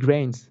you eat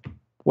grains.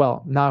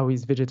 Well, now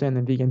he's vegetarian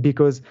and vegan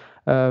because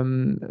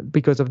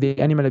of the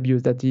animal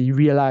abuse that he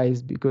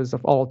realized because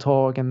of all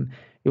talk, and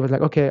he was like,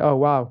 okay, oh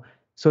wow.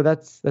 So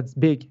that's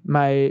big.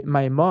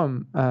 My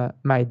mom,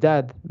 my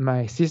dad,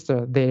 my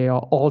sister, they are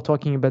all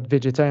talking about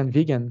vegetarian,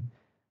 vegan.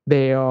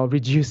 They are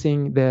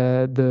reducing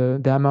the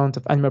amount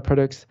of animal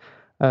products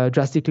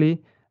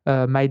drastically.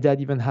 My dad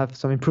even have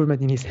some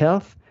improvement in his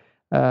health.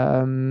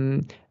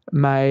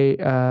 My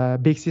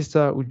big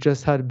sister, who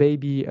just had a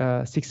baby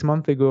 6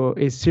 months ago,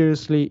 is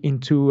seriously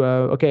into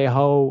okay,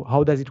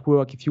 how does it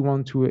work if you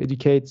want to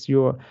educate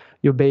your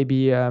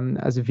baby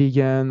as a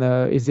vegan?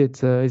 Is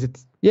it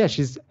yeah,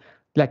 she's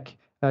like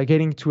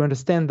getting to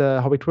understand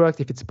how it works,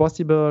 if it's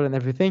possible, and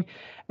everything.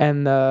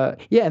 And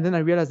yeah, and then I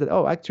realized that,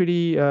 oh,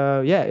 actually,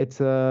 yeah, it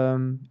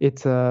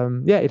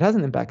has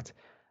an impact.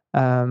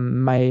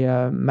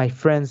 My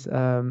friends,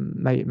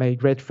 my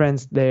great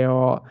friends, they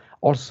are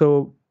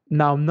also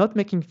now not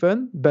making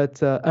fun,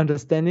 but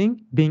understanding,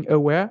 being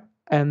aware,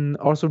 and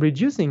also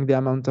reducing the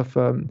amount of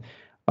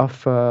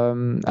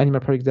animal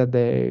products that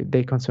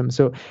they consume.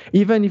 So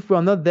even if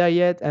we're not there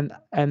yet, and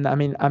I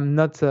mean, I'm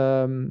not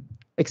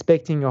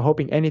expecting or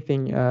hoping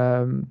anything.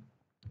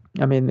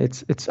 I mean,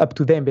 it's up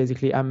to them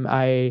basically.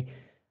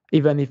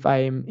 Even if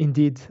I'm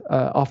indeed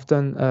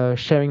often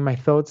sharing my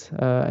thoughts,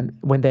 and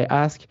when they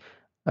ask,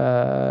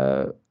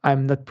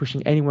 I'm not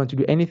pushing anyone to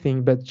do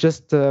anything, but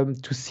just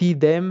to see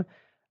them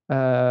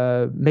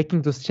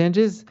making those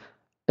changes,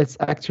 it's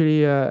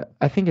actually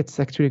I think it's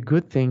actually a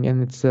good thing,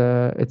 and it's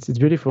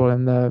beautiful,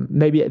 and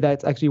maybe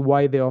that's actually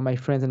why they are my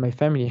friends and my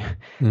family.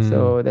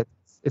 So that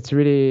it's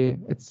really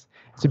it's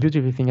a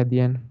beautiful thing at the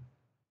end.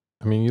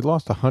 I mean, you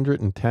lost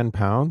 110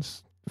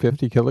 pounds,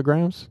 50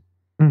 kilograms.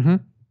 Mm-hmm.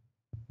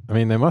 I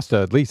mean, they must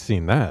have at least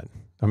seen that.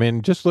 I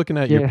mean, just looking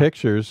at your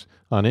pictures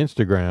on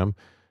Instagram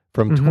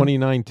from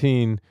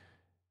 2019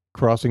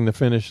 crossing the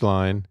finish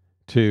line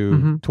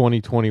to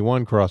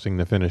 2021 crossing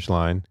the finish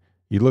line,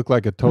 you look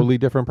like a totally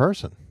different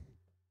person.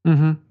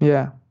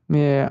 Yeah.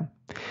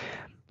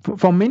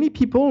 For many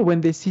people, when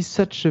they see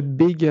such a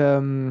big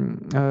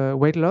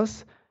weight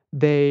loss,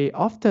 they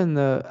often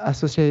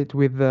associate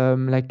with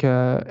like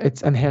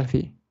it's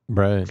unhealthy.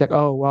 Right. It's like,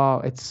 oh wow,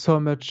 it's so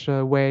much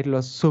weight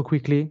loss so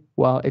quickly.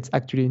 Well, it's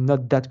actually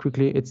not that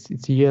quickly.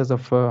 It's years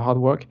of hard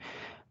work,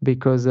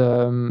 because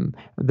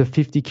the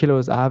 50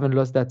 kilos, I haven't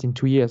lost that in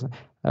 2 years.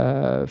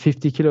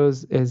 50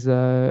 kilos is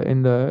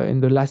in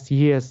the last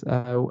years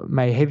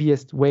my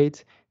heaviest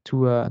weight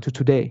to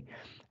today.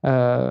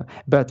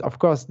 But of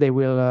course, they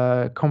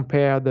will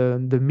compare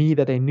the me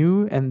that I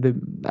knew and the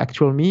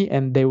actual me,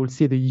 and they will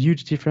see the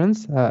huge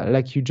difference,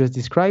 like you just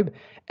described,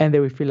 and they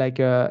will feel like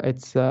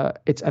it's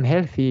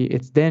unhealthy,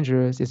 it's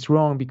dangerous, it's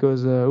wrong,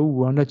 because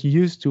we're not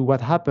used to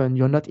what happened.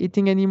 You're not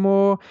eating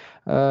anymore,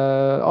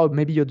 or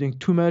maybe you're doing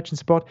too much in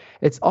sport.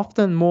 It's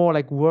often more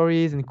like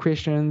worries and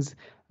questions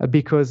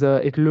because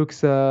it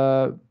looks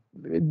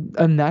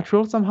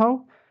unnatural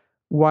somehow.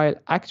 While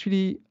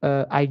actually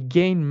I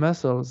gain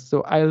muscles.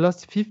 So I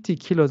lost 50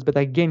 kilos, but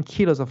I gained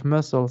kilos of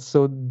muscles.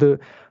 So the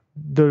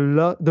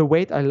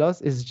weight I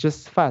lost is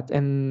just fat.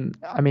 And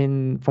I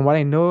mean, from what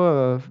I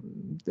know,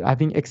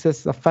 having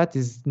excess of fat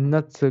is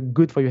not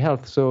good for your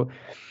health. So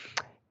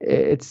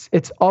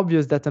it's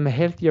obvious that I'm a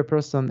healthier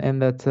person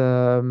and that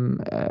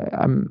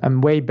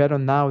I'm way better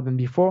now than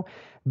before.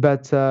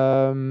 But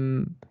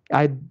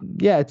I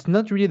yeah, it's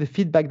not really the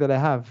feedback that I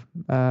have.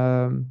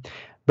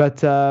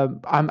 But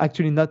I'm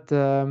actually not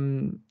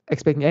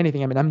expecting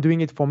anything. I mean, I'm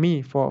doing it for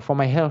me, for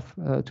my health,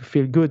 to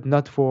feel good,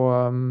 not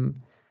for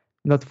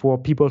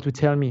people to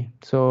tell me.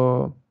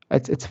 So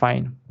it's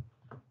fine.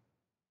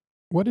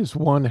 What is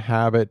one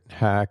habit,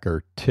 hack,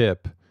 or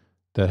tip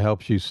that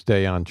helps you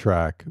stay on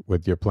track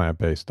with your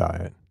plant-based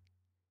diet?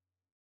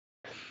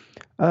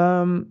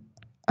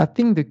 I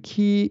think the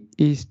key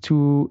is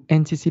to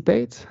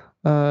anticipate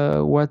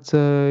what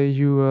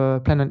you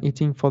plan on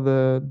eating for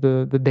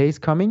the days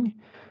coming.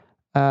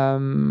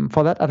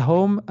 For that, at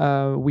home,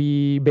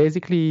 we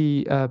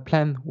basically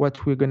plan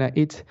what we're gonna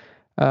eat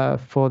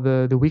for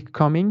the week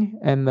coming,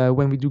 and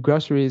when we do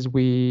groceries,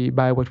 we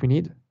buy what we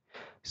need.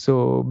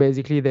 So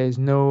basically, there's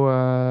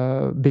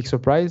no big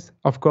surprise.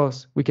 Of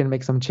course, we can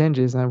make some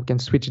changes and we can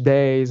switch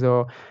days,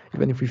 or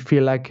even if we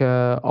feel like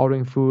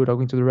ordering food or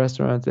going to the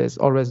restaurant, there's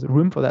always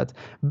room for that.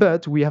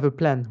 But we have a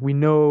plan. We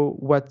know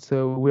what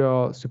we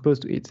are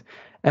supposed to eat,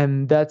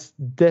 and that's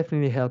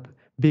definitely help.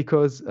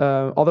 Because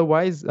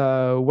otherwise,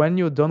 when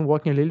you're done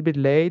working a little bit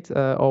late,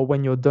 or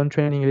when you're done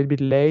training a little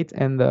bit late,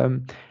 and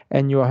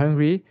you're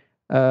hungry,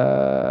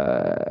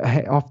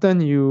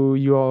 often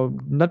you are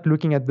not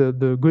looking at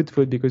the good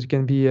food because you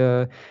can be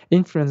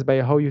influenced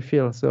by how you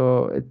feel.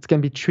 So it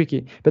can be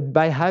tricky. But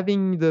by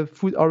having the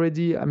food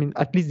already, I mean,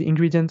 at least the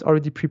ingredients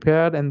already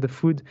prepared and the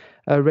food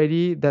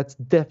ready, that's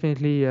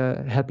definitely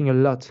helping a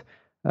lot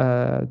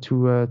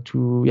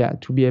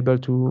to be able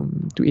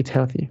to eat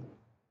healthy.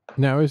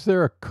 Now, is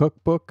there a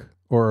cookbook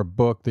or a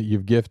book that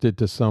you've gifted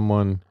to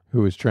someone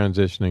who is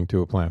transitioning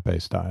to a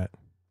plant-based diet?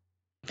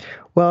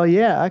 Well,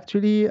 yeah,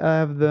 actually, I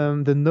have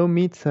the No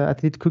Meat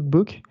Athlete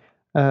Cookbook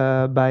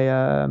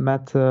by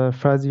Matt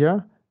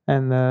Frazier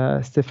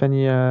and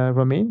Stephanie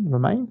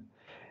Romain.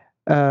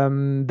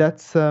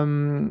 That's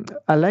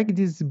I like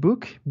this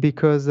book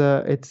because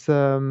it's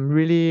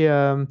really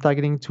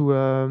targeting to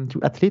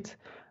athletes,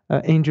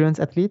 endurance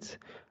athletes.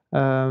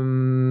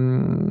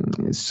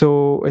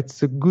 So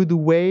it's a good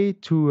way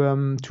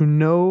to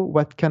know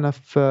what kind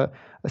of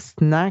a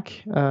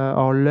snack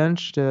or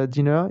lunch,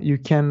 dinner you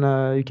can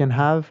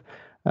have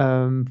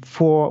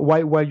for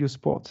while you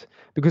sport.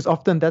 Because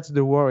often that's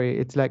the worry.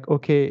 It's like,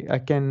 okay,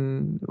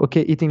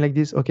 eating like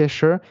this, okay,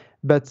 sure,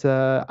 but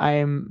I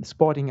am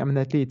sporting, I'm an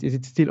athlete. Is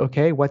it still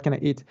okay? What can I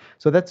eat?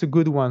 So that's a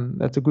good one.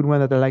 That's a good one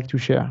that I like to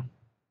share.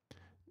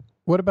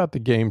 What about the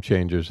Game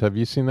Changers? Have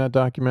you seen that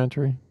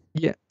documentary?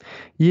 Yeah,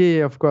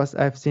 yeah, of course,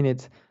 I've seen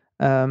it.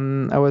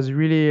 I was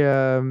really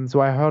so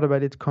I heard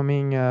about it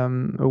coming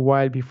a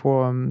while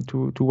before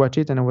to watch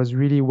it, and I was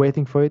really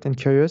waiting for it and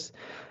curious.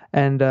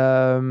 And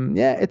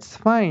yeah, it's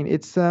fine.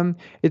 It's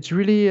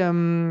really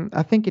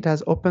I think it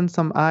has opened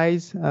some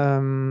eyes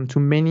to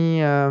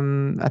many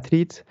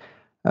athletes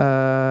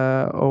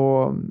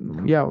or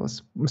yeah,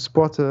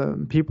 sport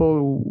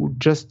people who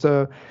just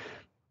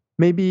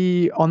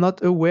maybe are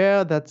not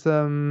aware that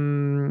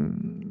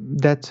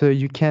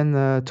you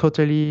can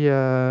totally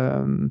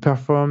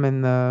perform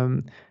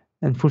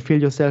and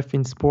fulfill yourself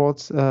in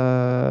sports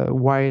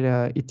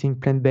while eating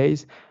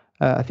plant-based.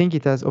 I think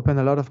it has opened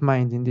a lot of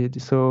mind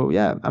indeed. So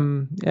yeah,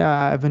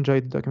 I've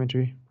enjoyed the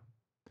documentary.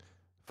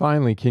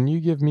 Finally, can you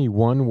give me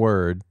one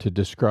word to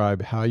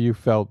describe how you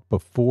felt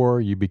before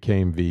you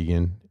became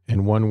vegan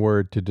and one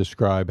word to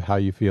describe how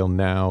you feel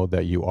now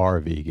that you are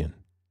vegan?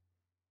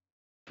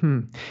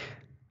 Hmm.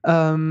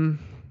 Um,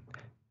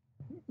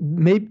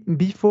 Maybe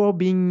before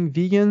being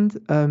vegan,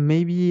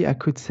 maybe I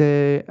could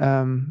say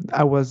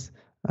I was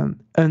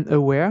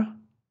unaware,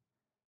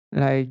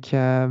 like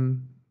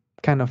kind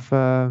of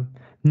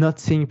not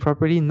seeing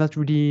properly, not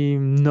really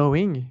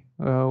knowing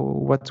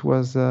what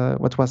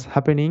was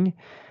happening.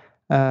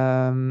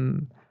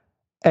 Um,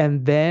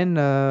 and then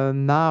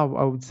now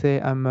I would say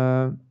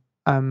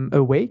I'm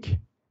awake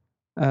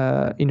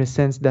in a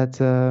sense that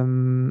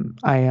I'm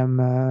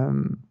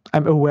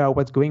aware of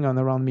what's going on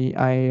around me.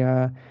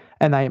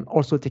 And I'm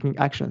also taking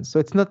action. So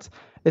it's not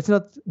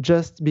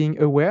just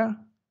being aware.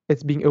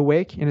 It's being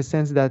awake in a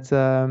sense that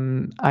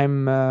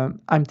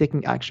I'm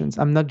taking actions.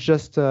 I'm not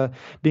just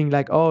being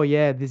like, oh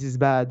yeah, this is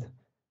bad.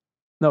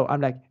 No, I'm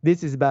like,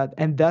 this is bad,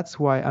 and that's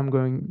why I'm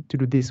going to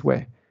do this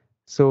way.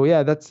 So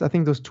yeah, I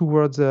think those two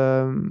words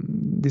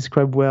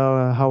describe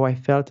well how I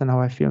felt and how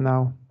I feel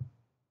now.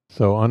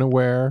 So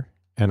unaware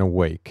and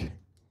awake.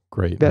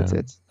 Great, That's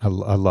man. it. I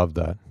love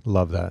that.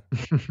 Love that.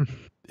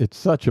 It's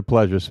such a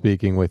pleasure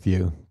speaking with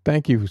you.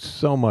 Thank you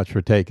so much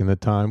for taking the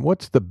time.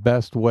 What's the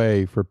best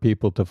way for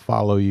people to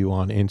follow you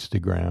on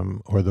Instagram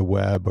or the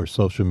web or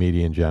social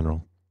media in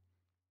general?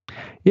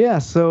 Yeah.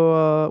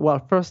 So, well,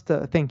 first,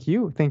 thank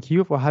you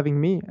for having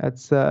me.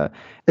 It's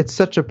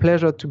such a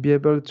pleasure to be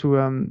able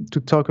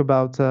to talk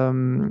about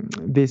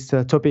this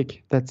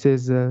topic that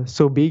is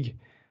so big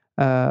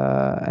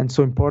and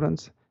so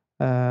important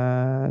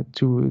to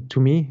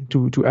me,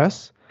 to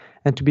us.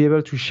 and to be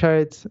able to share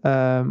it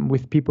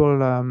with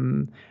people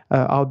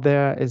out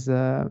there is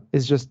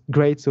just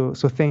great. So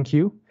thank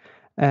you.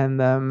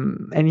 And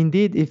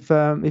indeed, if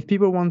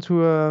people want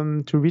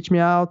to reach me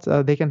out,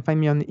 they can find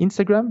me on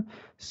Instagram.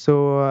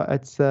 So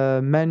it's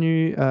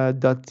Manu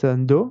dot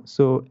ndo.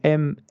 So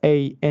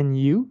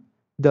MANU.NDO.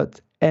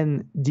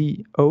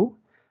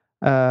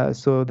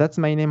 So that's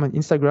my name on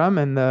Instagram,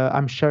 and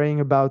I'm sharing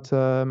about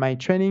my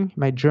training,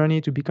 my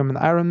journey to become an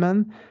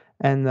Ironman,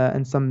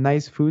 and some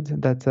nice food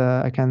that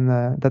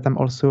that I'm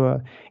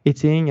also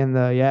eating. And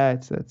yeah,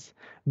 it's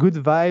good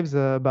vibes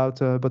about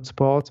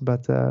sport,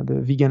 but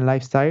the vegan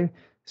lifestyle.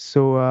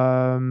 So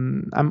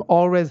I'm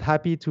always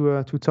happy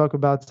to talk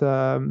about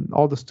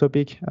all those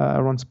topics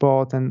around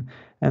sport and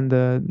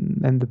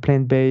the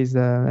plant-based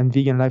and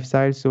vegan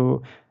lifestyle.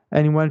 So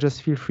anyone,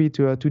 just feel free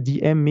to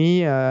DM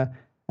me,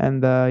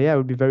 and yeah, I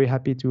would be very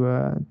happy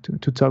to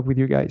talk with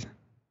you guys.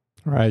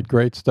 All right,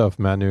 great stuff,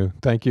 Manu.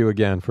 Thank you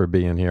again for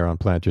being here on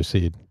Plant Your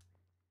Seed.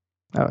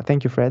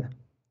 Thank you, Fred.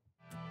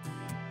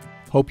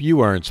 Hope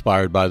you are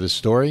inspired by this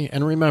story,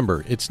 and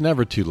remember, it's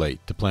never too late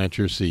to plant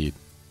your seed.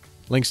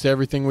 Links to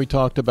everything we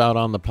talked about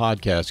on the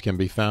podcast can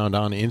be found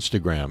on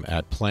Instagram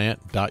at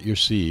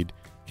plant.yourseed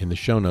in the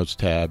show notes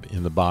tab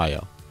in the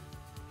bio.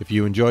 If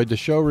you enjoyed the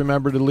show,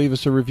 remember to leave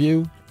us a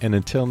review, and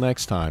until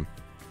next time,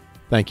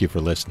 thank you for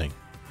listening.